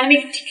 And I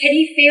mean, can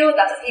you feel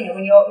that, you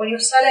know, when you're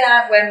selling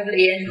out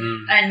Wembley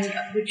and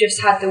we've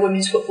just had the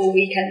women's football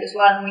weekend as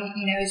well, and we,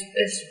 you know,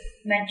 as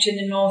mentioned,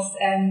 the North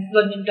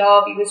London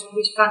derby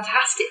was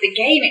fantastic. The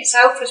game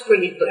itself was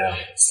brilliant, but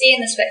seeing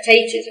the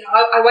spectators, and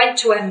I went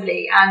to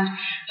Wembley and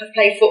have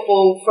played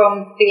football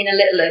from being a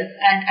little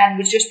and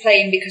was just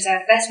playing because I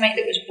had a best mate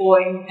that was a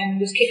boy and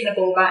was kicking a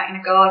ball back in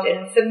a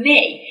garden. And for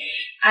me,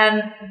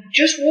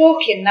 just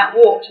walking that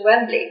walk to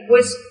Wembley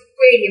was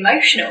really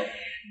emotional,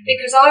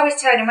 because I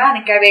was turning around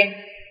and going,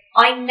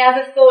 I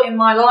never thought in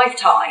my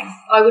lifetime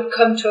I would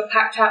come to a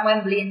packed out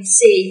Wembley and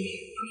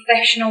see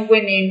professional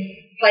women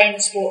playing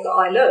the sport that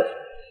I love.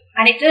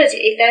 And it does.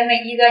 It then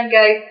make you then go,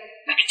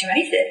 I can do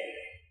anything.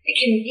 It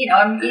can,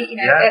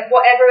 at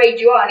whatever age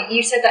you are. And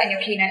you said that in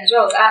your keynote as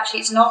well. That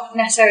actually, it's not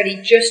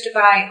necessarily just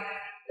about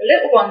the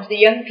little ones, the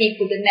young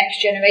people, the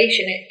next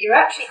generation. You're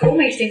actually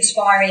almost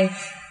inspiring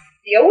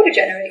the older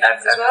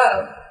generations as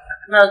well.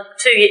 Well,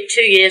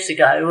 two years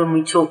ago, when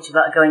we talked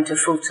about going to a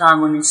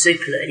full-time Women's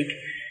Super League,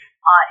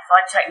 if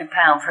I'd taken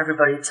 £1 for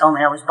everybody who told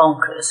me I was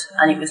bonkers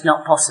and it was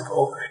not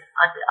possible,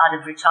 I'd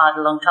have retired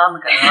a long time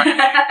ago. Right?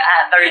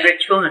 Very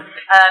rich woman.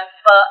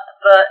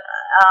 But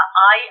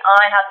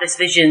I had this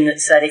vision that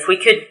said if we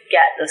could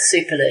get the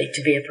Super League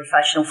to be a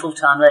professional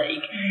full-time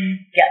league,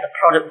 get the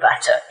product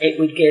better, it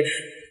would give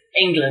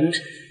England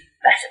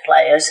better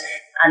players,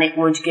 and it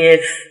would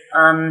give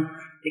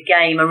the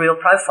game a real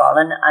profile.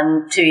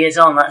 And 2 years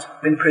on, that's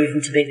been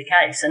proven to be the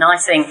case. And I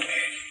think,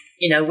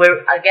 you know,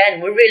 we're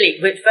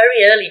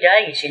very early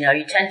days. You know,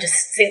 you tend to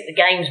think the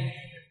game's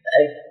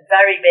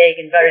very big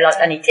and very large,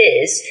 and it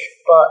is.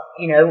 But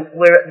you know,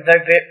 we're at the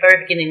very,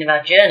 very beginning of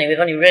our journey. We've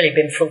only really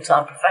been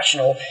full-time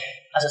professional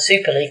as a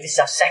Super League. This is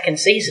our second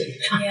season.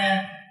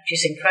 Yeah, which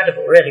is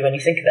incredible, really, when you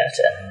think about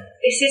it.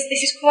 This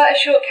is quite a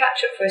short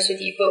catch-up for us with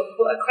you. But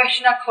a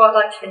question I'd quite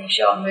like to finish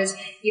on was,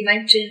 you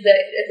mentioned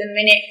that at the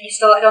minute you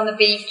started on the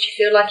beach, you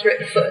feel like you're at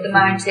the foot of the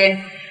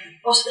mountain.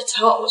 What's the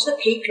top? What's the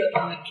peak look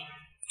like?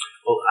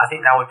 Well, I think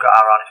now we've got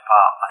our hardest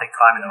part. I think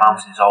climbing the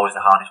mountain is always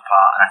the hardest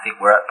part, and I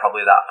think we're at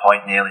probably that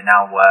point nearly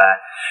now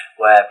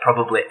where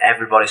probably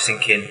everybody's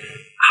thinking,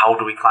 how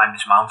do we climb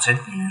this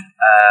mountain?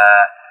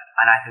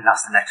 And I think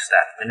that's the next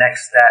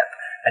step.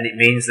 And it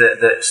means that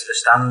the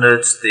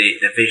standards,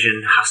 the vision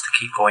has to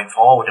keep going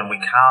forward, and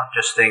we can't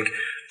just think,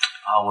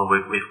 oh,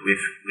 well,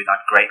 we've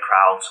had great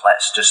crowds,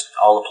 let's just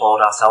all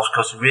applaud ourselves,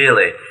 because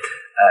really,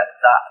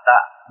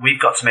 that we've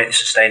got to make this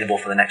sustainable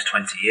for the next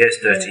 20 years,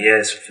 30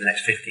 years, for the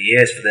next 50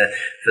 years,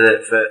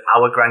 for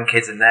our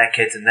grandkids and their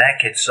kids and their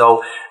kids.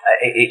 So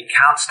it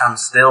can't stand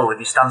still. If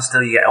you stand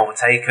still, you get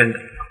overtaken.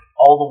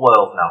 All the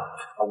world now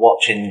are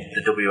watching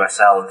the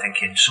WSL and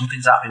thinking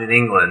something's happening in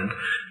England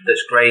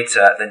that's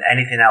greater than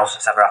anything else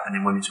that's ever happened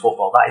in women's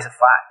football. That is a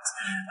fact.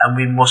 And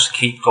we must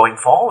keep going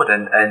forward.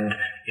 And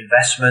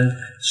investment,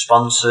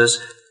 sponsors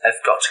have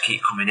got to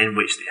keep coming in,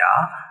 which they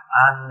are.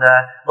 And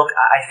look,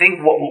 I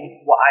think what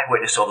I've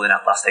witnessed over the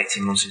last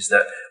 18 months is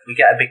that we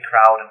get a big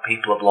crowd and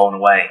people are blown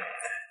away.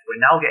 We're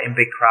now getting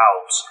big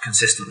crowds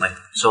consistently.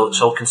 So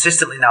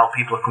consistently now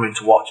people are coming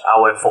to watch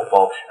our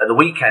football. At the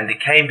weekend, they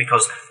came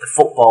because the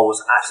football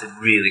was actually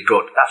really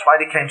good. That's why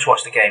they came to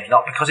watch the games,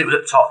 not because it was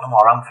at Tottenham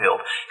or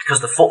Anfield, because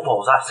the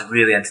football was actually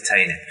really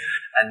entertaining.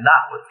 And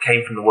that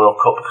came from the World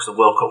Cup because the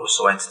World Cup was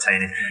so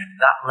entertaining.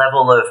 That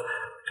level of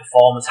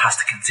performance has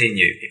to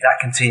continue. If that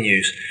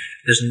continues,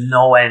 there's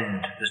no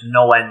end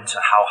to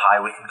how high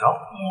we can go.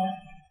 Yeah.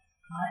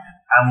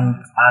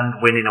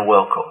 And winning a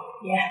World Cup.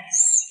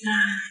 Yes.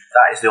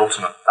 That is the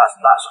ultimate.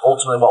 That's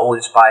ultimately what will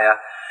inspire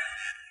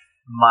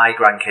my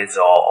grandkids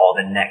or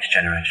the next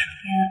generation.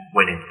 Yeah.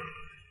 Winning.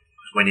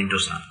 Winning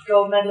does that.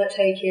 Gold medal at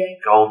Tokyo.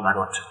 Gold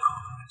medal at Tokyo.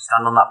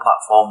 Stand on that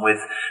platform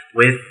with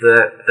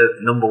the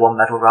number one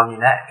medal around your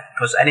neck.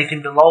 Because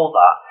anything below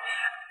that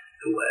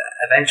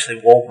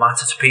eventually won't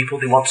matter to people.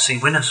 They want to see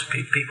winners.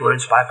 People are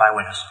inspired by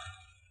winners.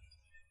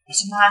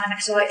 It's a man I'm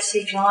excited to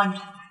see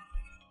climbed.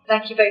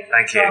 Thank you both.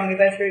 Thank you. We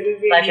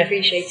really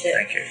appreciate it.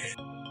 Thank you.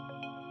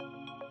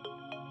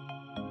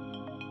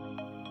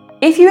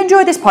 If you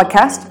enjoyed this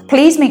podcast,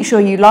 please make sure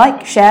you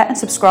like, share and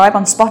subscribe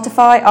on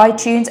Spotify,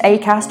 iTunes,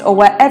 Acast or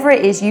wherever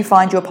it is you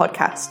find your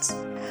podcasts.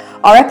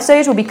 Our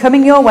episodes will be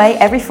coming your way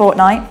every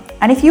fortnight,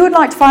 and if you would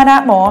like to find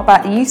out more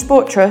about the Youth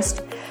Sport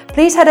Trust,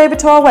 please head over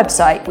to our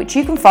website, which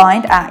you can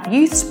find at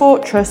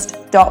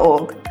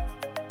youthsporttrust.org.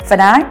 For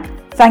now,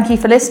 thank you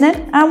for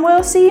listening and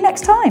we'll see you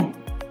next time.